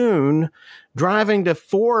afternoon driving to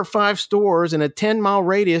 4 or 5 stores in a 10-mile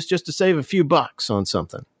radius just to save a few bucks on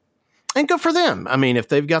something. And good for them. I mean, if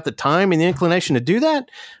they've got the time and the inclination to do that,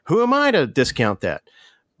 who am I to discount that?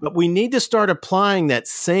 But we need to start applying that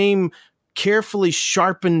same carefully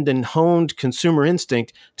sharpened and honed consumer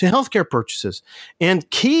instinct to healthcare purchases. And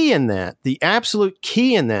key in that, the absolute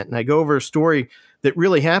key in that, and I go over a story that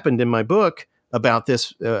really happened in my book about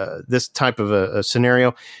this type of a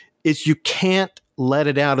scenario, is you can't let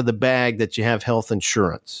it out of the bag that you have health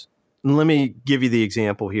insurance. And let me give you the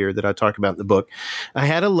example here that I talk about in the book. I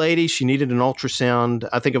had a lady, she needed an ultrasound.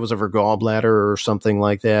 I think it was of her gallbladder or something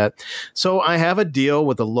like that. So I have a deal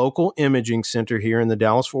with a local imaging center here in the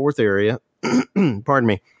Dallas-Fort Worth area. Pardon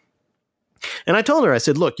me. And I told her, I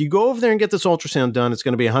said, look, you go over there and get this ultrasound done. It's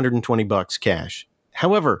going to be $120 cash.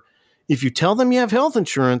 However, if you tell them you have health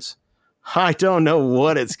insurance, I don't know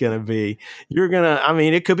what it's going to be.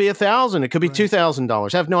 It could be $1,000. It could be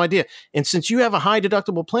 $2,000. I have no idea. And since you have a high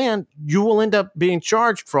deductible plan, you will end up being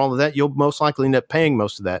charged for all of that. You'll most likely end up paying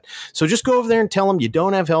most of that. So just go over there and tell them you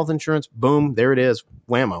don't have health insurance. Boom, there it is.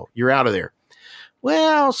 Whammo, you're out of there.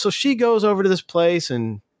 Well, so she goes over to this place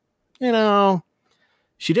and,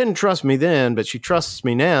 she didn't trust me then, but she trusts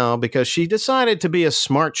me now because she decided to be a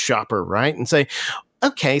smart shopper, right? And say,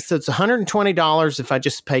 okay, so it's $120 if I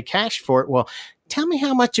just pay cash for it. Well, tell me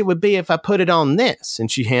how much it would be if I put it on this. And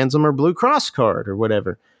she hands them her Blue Cross card or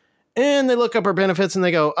whatever. And they look up her benefits and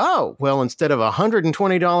they go, oh, well, instead of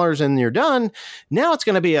 $120 and you're done, now it's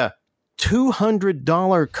going to be a $200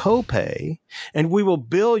 copay and we will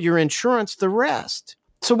bill your insurance the rest.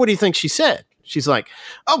 So what do you think she said? She's like,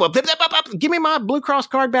 oh, well, give me my Blue Cross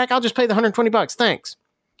card back. I'll just pay the $120. Thanks.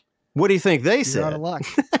 What do you think they said? You're out of luck.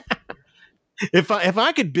 If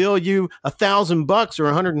I could bill you $1,000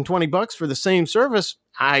 or $120 for the same service,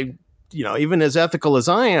 even as ethical as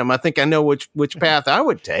I am, I think I know which path I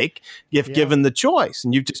would take if given the choice.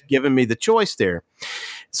 And you've just given me the choice there.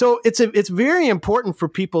 So it's very important for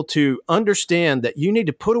people to understand that you need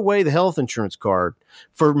to put away the health insurance card.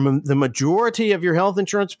 For the majority of your health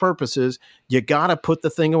insurance purposes, you got to put the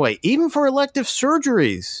thing away, even for elective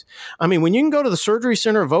surgeries. I mean, when you can go to the Surgery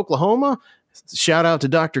Center of Oklahoma Shout out to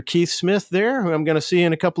Dr. Keith Smith there, who I'm going to see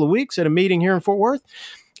in a couple of weeks at a meeting here in Fort Worth.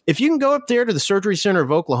 If you can go up there to the Surgery Center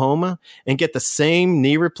of Oklahoma and get the same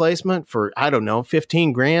knee replacement for, I don't know,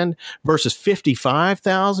 $15,000 versus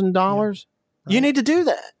 $55,000, right. You need to do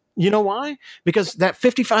that. You know why? Because that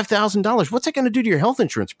 $55,000, what's that going to do to your health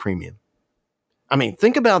insurance premium? I mean,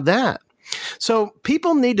 think about that. So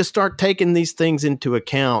people need to start taking these things into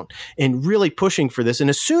account and really pushing for this. And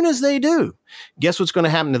as soon as they do, guess what's going to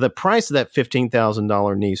happen to the price of that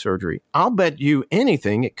 $15,000 knee surgery? I'll bet you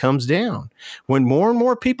anything it comes down. When more and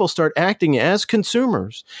more people start acting as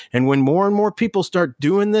consumers, and when more and more people start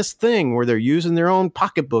doing this thing where they're using their own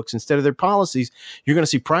pocketbooks instead of their policies, you're going to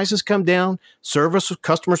see prices come down,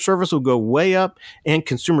 customer service will go way up, and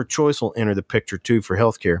consumer choice will enter the picture too for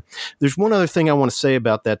healthcare. There's one other thing I want to say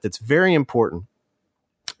about that that's very important.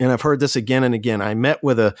 And I've heard this again and again. I met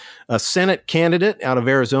with a Senate candidate out of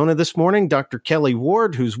Arizona this morning, Dr. Kelly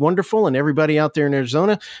Ward, who's wonderful. And everybody out there in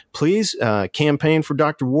Arizona, please campaign for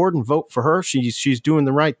Dr. Ward and vote for her. She's doing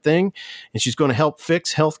the right thing, and she's going to help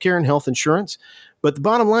fix healthcare and health insurance. But the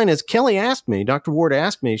bottom line is, Kelly asked me, Dr. Ward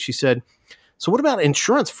asked me, she said, so what about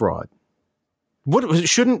insurance fraud?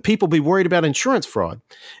 Shouldn't people be worried about insurance fraud?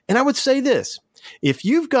 And I would say this. If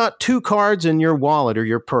you've got two cards in your wallet or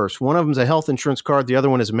your purse, one of them is a health insurance card, the other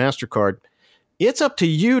one is a MasterCard, it's up to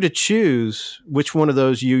you to choose which one of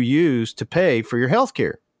those you use to pay for your health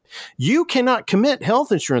care. You cannot commit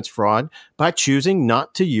health insurance fraud by choosing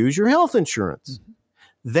not to use your health insurance.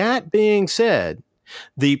 Mm-hmm. That being said,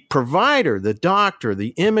 the provider, the doctor,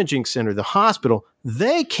 the imaging center, the hospital,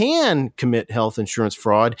 they can commit health insurance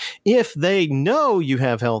fraud if they know you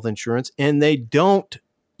have health insurance and they don't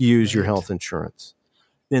use your health insurance.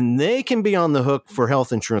 Then they can be on the hook for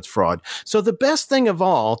health insurance fraud. So the best thing of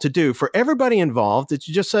all to do for everybody involved is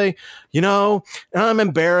to just say, I'm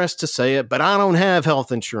embarrassed to say it, but I don't have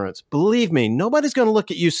health insurance. Believe me, nobody's going to look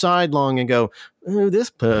at you sidelong and go, oh, this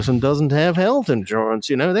person doesn't have health insurance.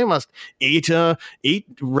 They must eat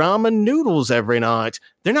ramen noodles every night.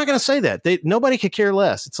 They're not going to say that. Nobody could care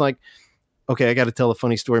less. It's like, okay, I got to tell a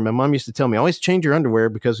funny story. My mom used to tell me, always change your underwear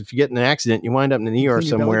because if you get in an accident, you wind up in an ER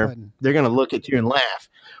somewhere, they're going to look at you and laugh.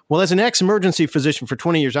 Well, as an ex-emergency physician for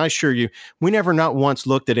 20 years, I assure you, we never not once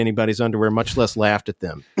looked at anybody's underwear, much less laughed at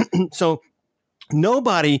them. So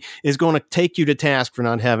nobody is going to take you to task for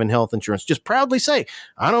not having health insurance. Just proudly say,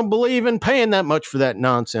 I don't believe in paying that much for that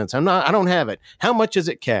nonsense. I don't have it. How much is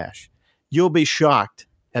it cash? You'll be shocked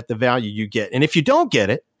at the value you get. And if you don't get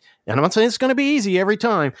it, and I'm not saying it's going to be easy every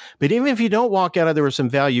time, but even if you don't walk out of there with some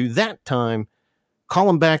value that time, call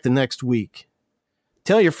them back the next week.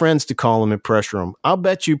 Tell your friends to call them and pressure them. I'll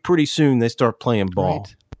bet you pretty soon they start playing ball.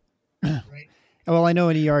 Right. Well, I know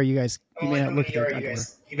in ER you may not look at it,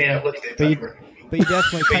 but you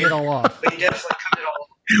definitely cut it all off.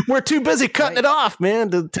 We're too busy cutting it off,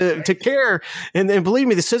 man, to care. And believe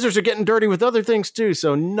me, the scissors are getting dirty with other things too.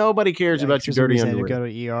 So nobody cares about your dirty underwear. Go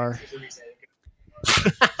to ER.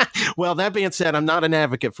 Well, that being said, I'm not an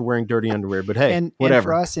advocate for wearing dirty underwear, but hey,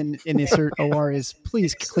 whatever. And for us in the OR is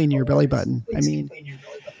please clean your belly button. I mean,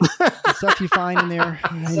 the stuff you find in there,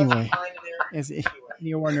 anyway, as the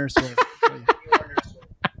OR nurse will tell you.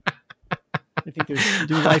 I think there's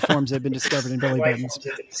new life forms that have been discovered in belly buttons.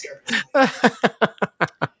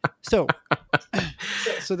 So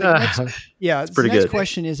the next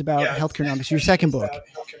question is about Healthcarenomics, your second book.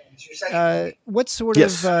 What sort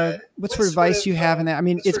of advice do you have in that? I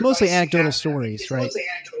mean, it's mostly anecdotal stories, right?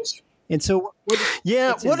 And so,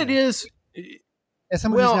 what it is. As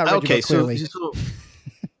someone who's not read your book, clearly. So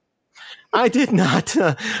I did not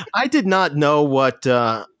know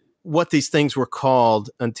what these things were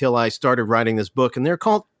called until I started writing this book, and they're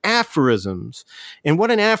called aphorisms. And what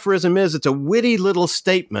an aphorism is, it's a witty little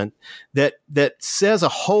statement that says a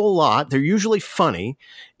whole lot. They're usually funny,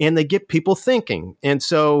 and they get people thinking. And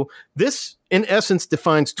so this, in essence,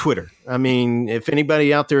 defines Twitter. I mean, if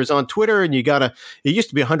anybody out there is on Twitter and it used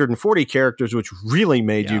to be 140 characters, which really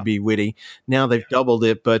made you be witty. Now they've doubled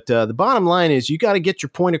it. But the bottom line is you got to get your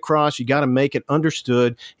point across. You got to make it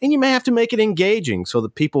understood, and you may have to make it engaging so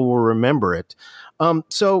that people will remember it.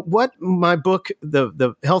 So what my book,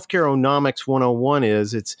 the Healthcareonomics 101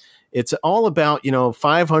 is, it's all about,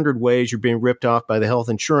 500 ways you're being ripped off by the health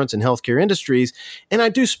insurance and healthcare industries. And I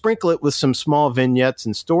do sprinkle it with some small vignettes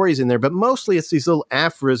and stories in there, but mostly it's these little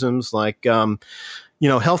aphorisms like,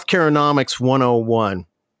 Healthcareonomics 101.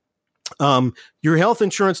 Your health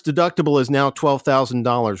insurance deductible is now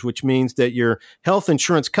 $12,000, which means that your health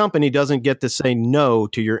insurance company doesn't get to say no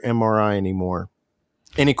to your MRI anymore.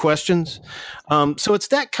 Any questions? So it's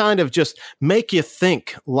that kind of just make you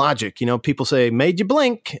think logic. People say, made you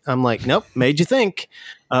blink. I'm like, nope, made you think.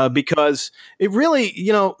 Because it really,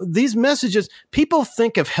 these messages, people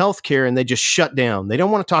think of healthcare and they just shut down. They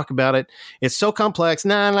don't want to talk about it. It's so complex.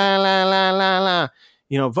 La, la, la, la, la, la.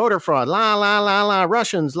 Voter fraud, la, la, la, la,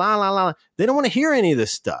 Russians, la, la, la. They don't want to hear any of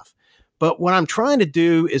this stuff. But what I'm trying to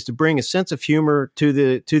do is to bring a sense of humor to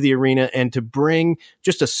the arena and to bring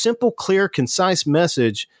just a simple, clear, concise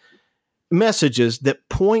messages that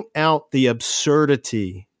point out the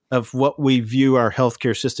absurdity of what we view our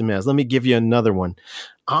healthcare system as. Let me give you another one.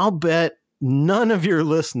 I'll bet none of your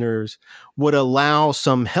listeners would allow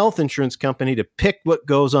some health insurance company to pick what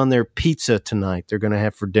goes on their pizza tonight they're going to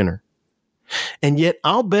have for dinner. And yet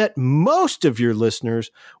I'll bet most of your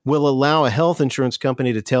listeners will allow a health insurance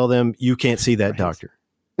company to tell them you can't see that doctor.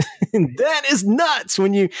 And that is nuts.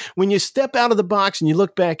 When you step out of the box and you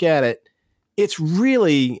look back at it, it's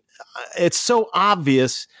so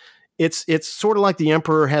obvious. It's sort of like the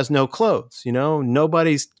emperor has no clothes.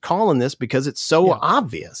 Nobody's calling this because it's so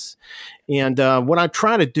obvious. And what I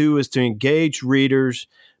try to do is to engage readers,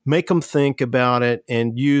 make them think about it,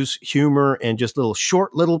 and use humor and just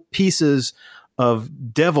short little pieces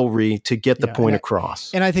of devilry to get the point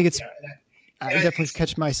across. And I think I definitely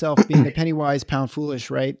catch myself being the penny wise, pound foolish,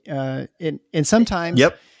 right? And sometimes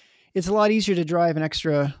it's a lot easier to drive an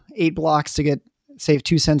extra 8 blocks to save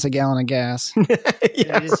 2 cents a gallon of gas than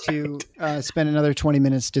it is to spend another 20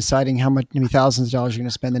 minutes deciding how many thousands of dollars you're going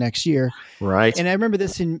to spend the next year. Right. And I remember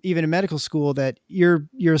this even in medical school, that your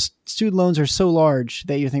student loans are so large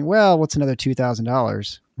that you think, well, what's another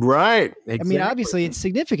 $2,000? Right. Exactly. I mean, obviously it's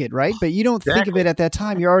significant, right? But you don't think of it at that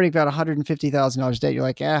time. You're already got $150,000 debt. You're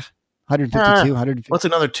like, 152, 150. What's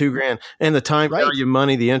another $2,000? And the time value,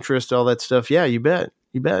 money, the interest, all that stuff. Yeah, you bet.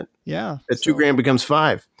 Yeah. That $2,000 becomes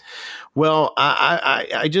 $5,000. Well,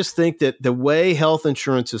 I just think that the way health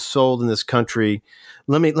insurance is sold in this country,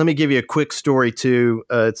 let me give you a quick story too.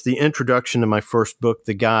 It's the introduction to my first book,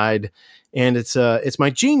 The Guide, and it's my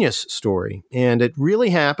genius story, and it really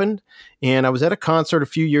happened. And I was at a concert a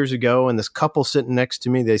few years ago, and this couple sitting next to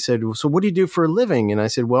me, they said, "So what do you do for a living?" And I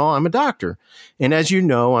said, "Well, I'm a doctor." And as you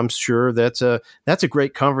know, I'm sure that's a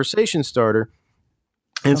great conversation starter.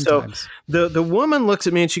 And sometimes. So the woman looks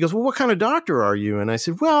at me and she goes, "Well, what kind of doctor are you?" And I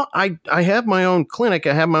said, "Well, I have my own clinic.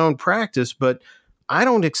 I have my own practice, but I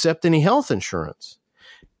don't accept any health insurance."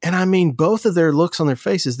 And I mean, both of their looks on their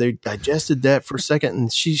faces, they digested that for a second.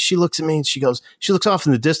 And she looks at me and she looks off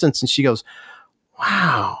in the distance and she goes,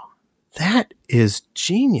 "Wow, that is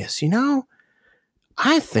genius.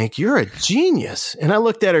 I think you're a genius." And I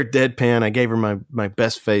looked at her deadpan. I gave her my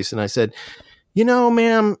best face and I said,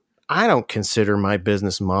 "Ma'am, I don't consider my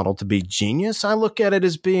business model to be genius. I look at it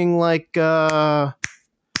as being like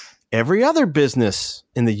every other business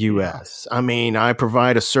in the U.S. I mean, I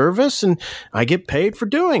provide a service and I get paid for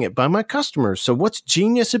doing it by my customers. So what's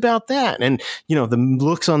genius about that?" And, the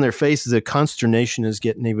looks on their faces, the consternation is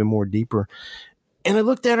getting even more deeper. And I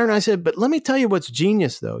looked at her and I said, "But let me tell you what's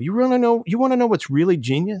genius, though. You want to know what's really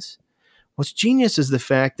genius? What's genius is the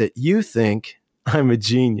fact that you think I'm a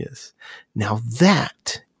genius. Now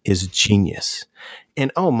that is genius."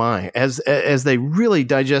 And oh my, as they really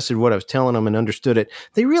digested what I was telling them and understood it,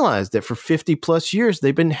 they realized that for 50 plus years,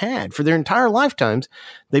 for their entire lifetimes,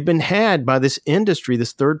 they've been had by this industry,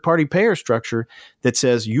 this third party payer structure that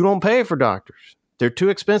says you don't pay for doctors. They're too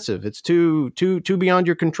expensive. It's too beyond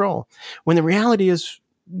your control. When the reality is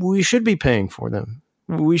we should be paying for them.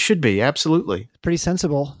 We should be. Absolutely. Pretty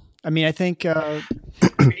sensible. I mean, I think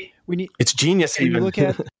we need. It's genius. When you look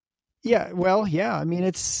at. Yeah, well, yeah. I mean,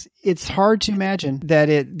 it's hard to imagine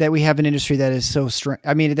that we have an industry that is so strong.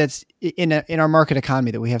 I mean, that's in our market economy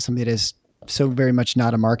that we have something that is so very much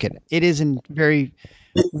not a market. It is in very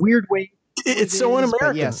weird way. It's so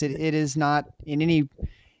un-American. Yes, it is not in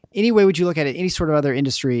any way would you look at it. Any sort of other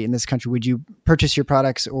industry in this country, would you purchase your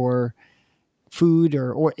products or food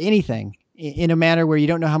or anything in a manner where you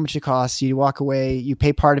don't know how much it costs? You walk away, you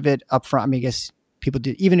pay part of it up front. I mean, I guess people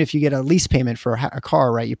do, even if you get a lease payment for a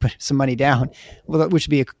car, right? You put some money down, well, which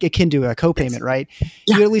would be akin to a co-payment, right?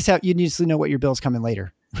 Yeah. You at least you need to know what your bill's coming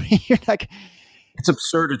later. You're like, it's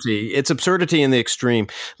absurdity. It's absurdity in the extreme.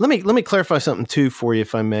 Let me clarify something too for you,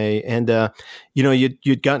 if I may. And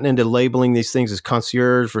you'd gotten into labeling these things as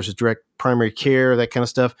concierge versus direct primary care, that kind of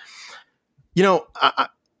stuff.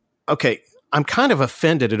 Okay. I'm kind of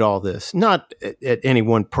offended at all this, not at any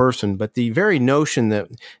one person, but the very notion that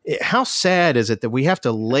how sad is it that we have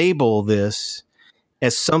to label this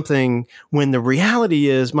as something when the reality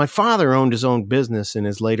is my father owned his own business in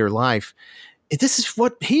his later life. this is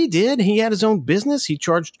what he did. He had his own business. He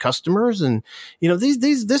charged customers, and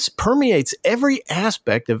this permeates every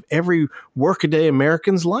aspect of every workaday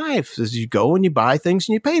American's life. As you go and you buy things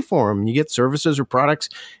and you pay for them, and you get services or products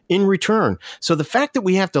in return. So the fact that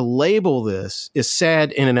we have to label this is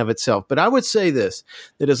sad in and of itself. But I would say this,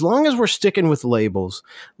 that as long as we're sticking with labels,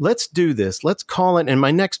 let's do this. Let's call it. And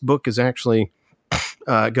my next book is actually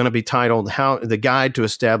going to be titled The Guide to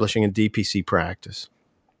Establishing a DPC Practice.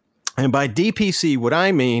 And by DPC, what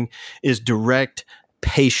I mean is direct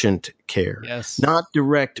patient care, not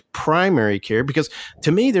direct primary care, because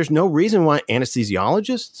to me, there's no reason why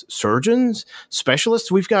anesthesiologists, surgeons,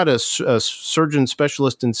 specialists, we've got a surgeon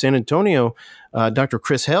specialist in San Antonio, Dr.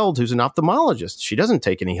 Chris Held, who's an ophthalmologist. She doesn't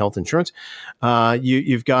take any health insurance.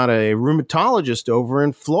 You've got a rheumatologist over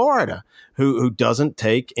in Florida who doesn't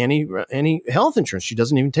take any health insurance. She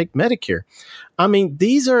doesn't even take Medicare. I mean,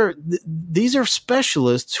 these are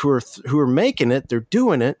specialists who are making it. They're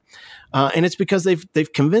doing it, and it's because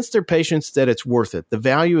they've convinced their patients that it's worth it. The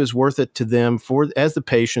value is worth it to them as the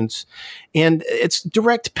patients, and it's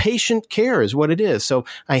direct patient care is what it is. So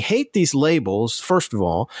I hate these labels, first of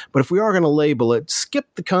all. But if we are going to label it, skip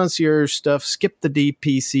the concierge stuff, skip the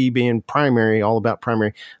DPC being primary, all about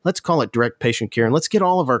primary. Let's call it direct patient care, and let's get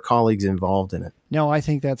all of our colleagues involved in it. No, I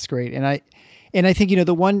think that's great, and I think,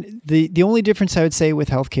 the only difference I would say with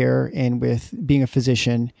healthcare and with being a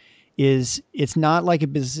physician is it's not like a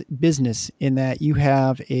business in that you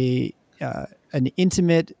have an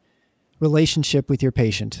intimate relationship with your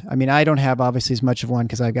patient. I mean, I don't have obviously as much of one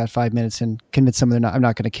because I've got 5 minutes and convince them I'm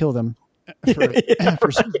not going to kill them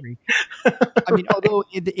for surgery. I mean, although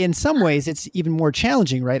in some ways it's even more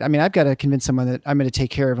challenging, right? I mean, I've got to convince someone that I'm going to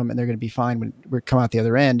take care of them and they're going to be fine when we come out the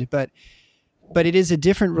other end. But it is a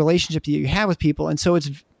different relationship that you have with people. And so it's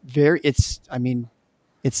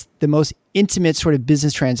the most intimate sort of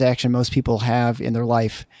business transaction most people have in their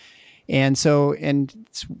life. And so,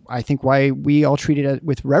 I think why we all treat it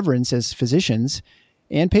with reverence as physicians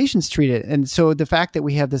and patients treat it. And so the fact that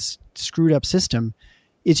we have this screwed up system,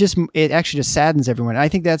 it actually just saddens everyone. And I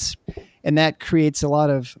think that creates a lot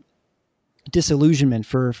of disillusionment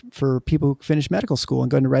for people who finish medical school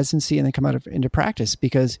and go into residency and then come out into practice,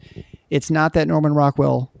 because it's not that Norman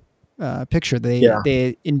Rockwell picture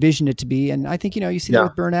they envisioned it to be. And I think, you see that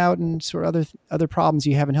with burnout and sort of other problems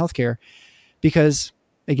you have in healthcare, because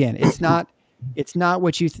again, it's not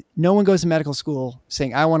what no one goes to medical school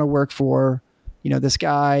saying, I want to work for, this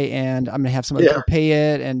guy and I'm going to have somebody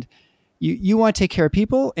pay it. And you want to take care of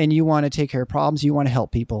people and you want to take care of problems. You want to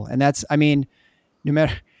help people. And that's,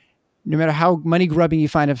 no matter how money grubbing you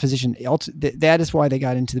find a physician, that is why they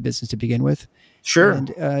got into the business to begin with. Sure. And,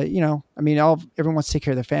 everyone wants to take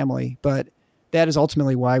care of their family, but that is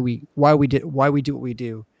ultimately why we do what we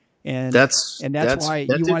do. And that's why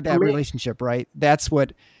you want that relationship, right? That's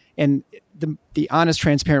what, and the honest,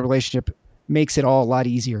 transparent relationship makes it all a lot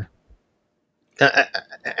easier.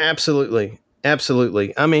 Absolutely.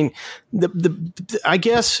 Absolutely. I mean, I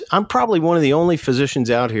guess I'm probably one of the only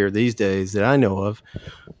physicians out here these days that I know of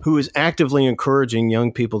who is actively encouraging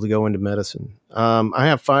young people to go into medicine. I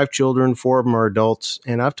have 5 children, 4 of them are adults,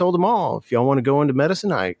 and I've told them all, if y'all want to go into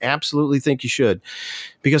medicine, I absolutely think you should.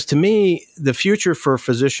 Because to me, the future for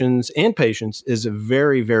physicians and patients is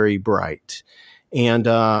very, very bright. And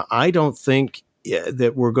I don't think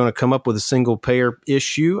that we're going to come up with a single payer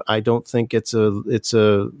issue. I don't think it's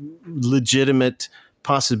a legitimate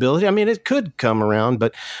possibility. I mean, it could come around,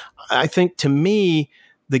 but I think to me,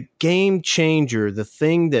 the game changer, the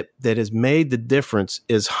thing that has made the difference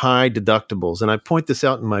is high deductibles. And I point this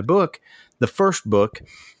out in my book. The first book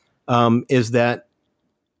is that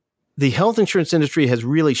the health insurance industry has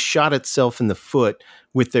really shot itself in the foot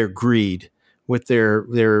with their greed, with their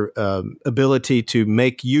ability to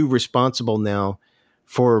make you responsible now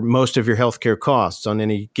for most of your healthcare costs on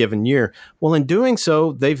any given year. Well, in doing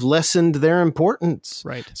so, they've lessened their importance.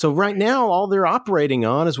 Right. So right now, all they're operating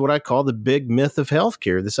on is what I call the big myth of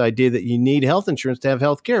healthcare, this idea that you need health insurance to have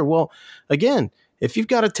healthcare. Well, again, if you've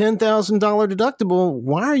got a $10,000 deductible,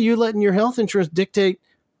 why are you letting your health insurance dictate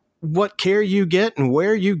what care you get and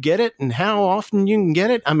where you get it and how often you can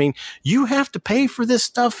get it? I mean, you have to pay for this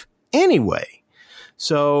stuff anyway.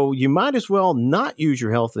 So you might as well not use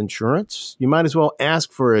your health insurance. You might as well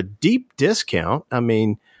ask for a deep discount. I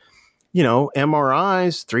mean,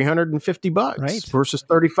 MRIs, $350 versus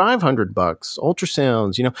 $3,500.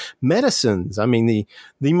 Ultrasounds, medicines. I mean,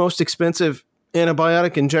 the most expensive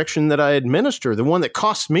antibiotic injection that I administer, the one that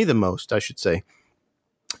costs me the most, I should say,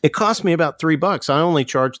 it cost me about $3. I only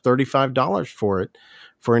charge $35 for it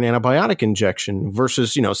for an antibiotic injection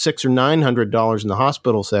versus, $600 or $900 in the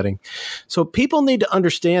hospital setting. So people need to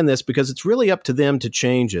understand this because it's really up to them to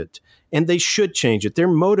change it, and they should change it. They're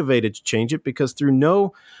motivated to change it because through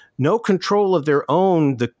no control of their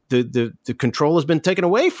own, the control has been taken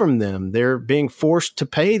away from them. They're being forced to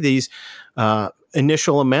pay these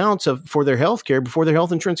initial amounts for their health care before their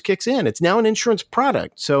health insurance kicks in. It's now an insurance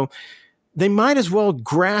product. So they might as well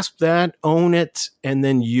grasp that, own it, and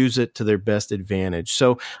then use it to their best advantage.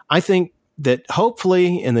 So I think that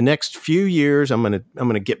hopefully in the next few years, I'm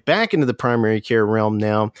going to get back into the primary care realm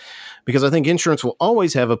now, because I think insurance will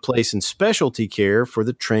always have a place in specialty care for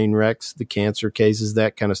the train wrecks, the cancer cases,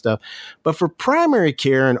 that kind of stuff. But for primary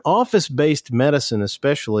care and office-based medicine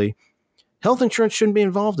especially, health insurance shouldn't be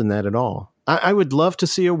involved in that at all. I would love to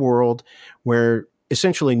see a world where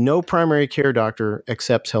essentially no primary care doctor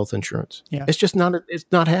accepts health insurance. Yeah. It's just not, it's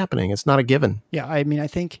not happening. It's not a given. Yeah. I mean, I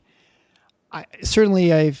think I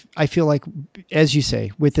feel like, as you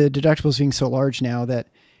say, with the deductibles being so large now, that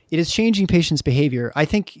it is changing patients' behavior. I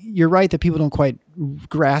think you're right that people don't quite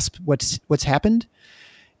grasp what's happened,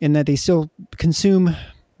 and that they still consume,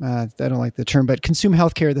 I don't like the term, but consume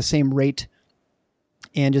healthcare at the same rate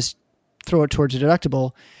and just throw it towards a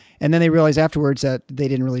deductible. And then they realize afterwards that they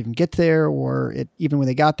didn't really even get there, or even when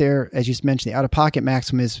they got there, as you mentioned, the out-of-pocket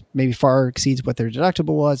maximum is maybe far exceeds what their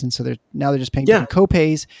deductible was. And so they're just paying different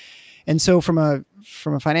copays. And so from a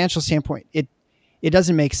financial standpoint, it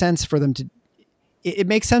doesn't make sense for them to, it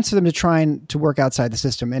makes sense for them to try and to work outside the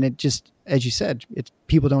system. And it just, as you said,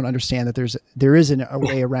 people don't understand that there isn't a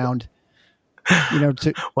way around, Well,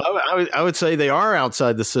 I would say they are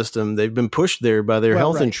outside the system. They've been pushed there by their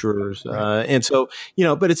health insurers. Right. And so,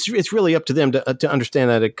 but it's really up to them to understand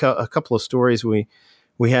that. A couple of stories we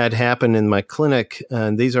had happen in my clinic,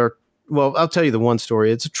 and these are, well, I'll tell you the one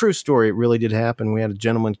story. It's a true story. It really did happen. We had a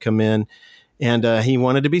gentleman come in, and he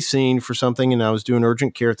wanted to be seen for something, and I was doing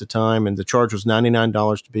urgent care at the time, and the charge was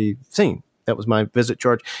 $99 to be seen. That was my visit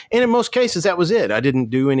charge. And in most cases, that was it. I didn't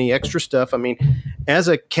do any extra stuff. I mean, as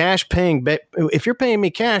a cash paying, if you're paying me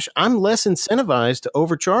cash, I'm less incentivized to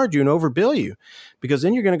overcharge you and overbill you, because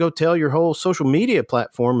then you're going to go tell your whole social media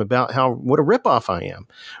platform about what a ripoff I am.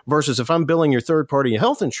 Versus if I'm billing your third party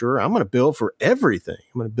health insurer, I'm going to bill for everything.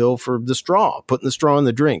 I'm going to bill for the straw, putting the straw in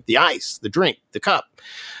the drink, the ice, the drink, the cup.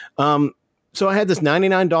 So I had this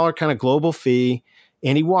 $99 kind of global fee.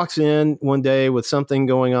 And he walks in one day with something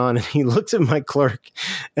going on, and he looks at my clerk,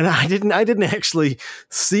 and I didn't actually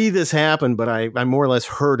see this happen, but I more or less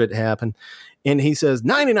heard it happen. And he says,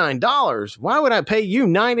 $99? Why would I pay you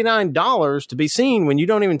 $99 to be seen when you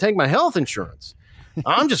don't even take my health insurance?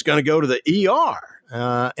 I'm just going to go to the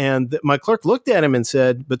ER. And my clerk looked at him and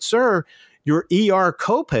said, but sir, your ER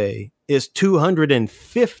copay is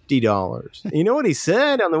 $250. You know what he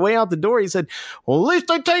said on the way out the door? He said, well, at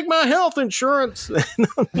least I take my health insurance.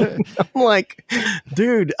 I'm like,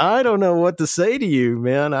 dude, I don't know what to say to you,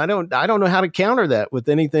 man. I don't know how to counter that with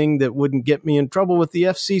anything that wouldn't get me in trouble with the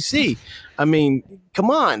FCC. I mean,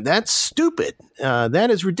 come on, that's stupid.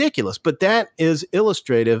 That is ridiculous. But that is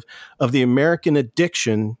illustrative of the American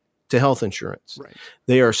addiction to health insurance. Right.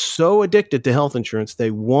 They are so addicted to health insurance. They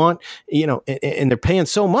want, and they're paying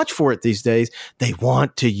so much for it these days. They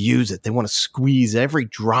want to use it. They want to squeeze every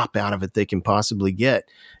drop out of it they can possibly get.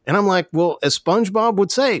 And I'm like, well, as SpongeBob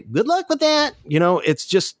would say, good luck with that. It's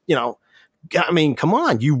just, I mean, come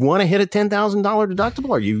on, you want to hit a $10,000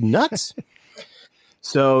 deductible? Are you nuts?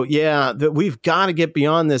 So, yeah, we've got to get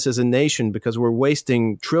beyond this as a nation, because we're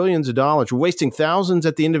wasting trillions of dollars. We're wasting thousands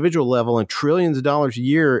at the individual level and trillions of dollars a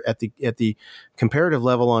year at the comparative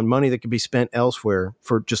level on money that could be spent elsewhere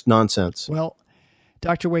for just nonsense. Well,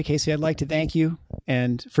 Dr. Wade Casey, I'd like to thank you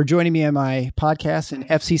and for joining me on my podcast in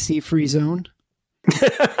FCC Free Zone.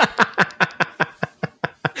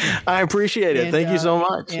 I appreciate it. Thank you so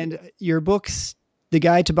much. And your books, The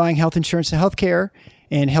Guide to Buying Health Insurance and Healthcare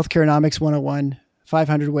and Healthcarenomics 101,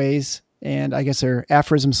 500 ways, and I guess they're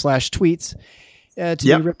aphorisms/tweets to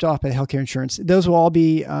be ripped off by healthcare insurance. Those will all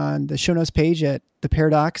be on the show notes page at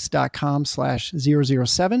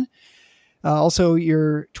theparadox.com/007. Also,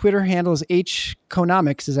 your Twitter handle is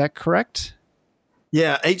HConomics. Is that correct?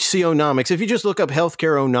 Yeah, HConomics. If you just look up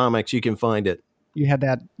Healthcareonomics, you can find it. You have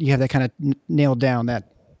that kind of nailed down.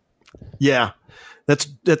 That. Yeah,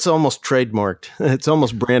 that's almost trademarked. It's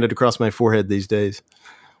almost branded across my forehead these days.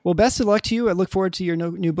 Well, best of luck to you. I look forward to your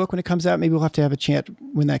new book when it comes out. Maybe we'll have to have a chat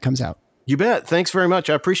when that comes out. You bet. Thanks very much.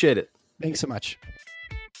 I appreciate it. Thanks so much.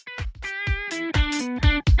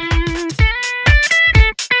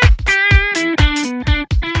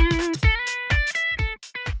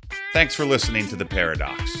 Thanks for listening to The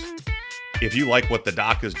Paradox. If you like what the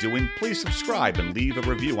doc is doing, please subscribe and leave a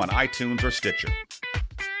review on iTunes or Stitcher.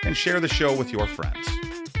 And share the show with your friends.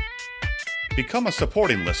 Become a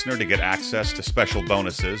supporting listener to get access to special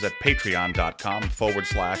bonuses at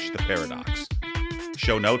patreon.com/theparadox.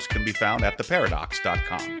 Show notes can be found at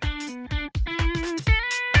theparadox.com.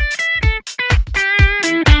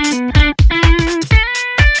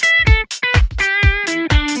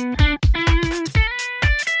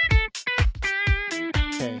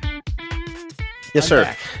 Yes, sir.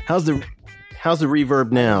 Back. How's the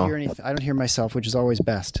reverb now? I don't hear myself, which is always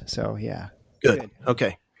best. So yeah. Good.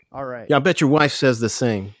 Okay. All right. Yeah, I bet your wife says the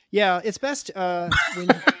same. Yeah, it's best.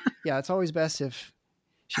 It's always best if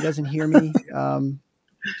she doesn't hear me.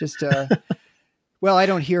 Well, I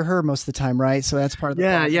don't hear her most of the time, right? So that's part of the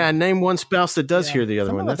problem. Yeah. Name one spouse that does hear the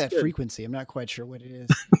other one. That's that frequency. I'm not quite sure what it is.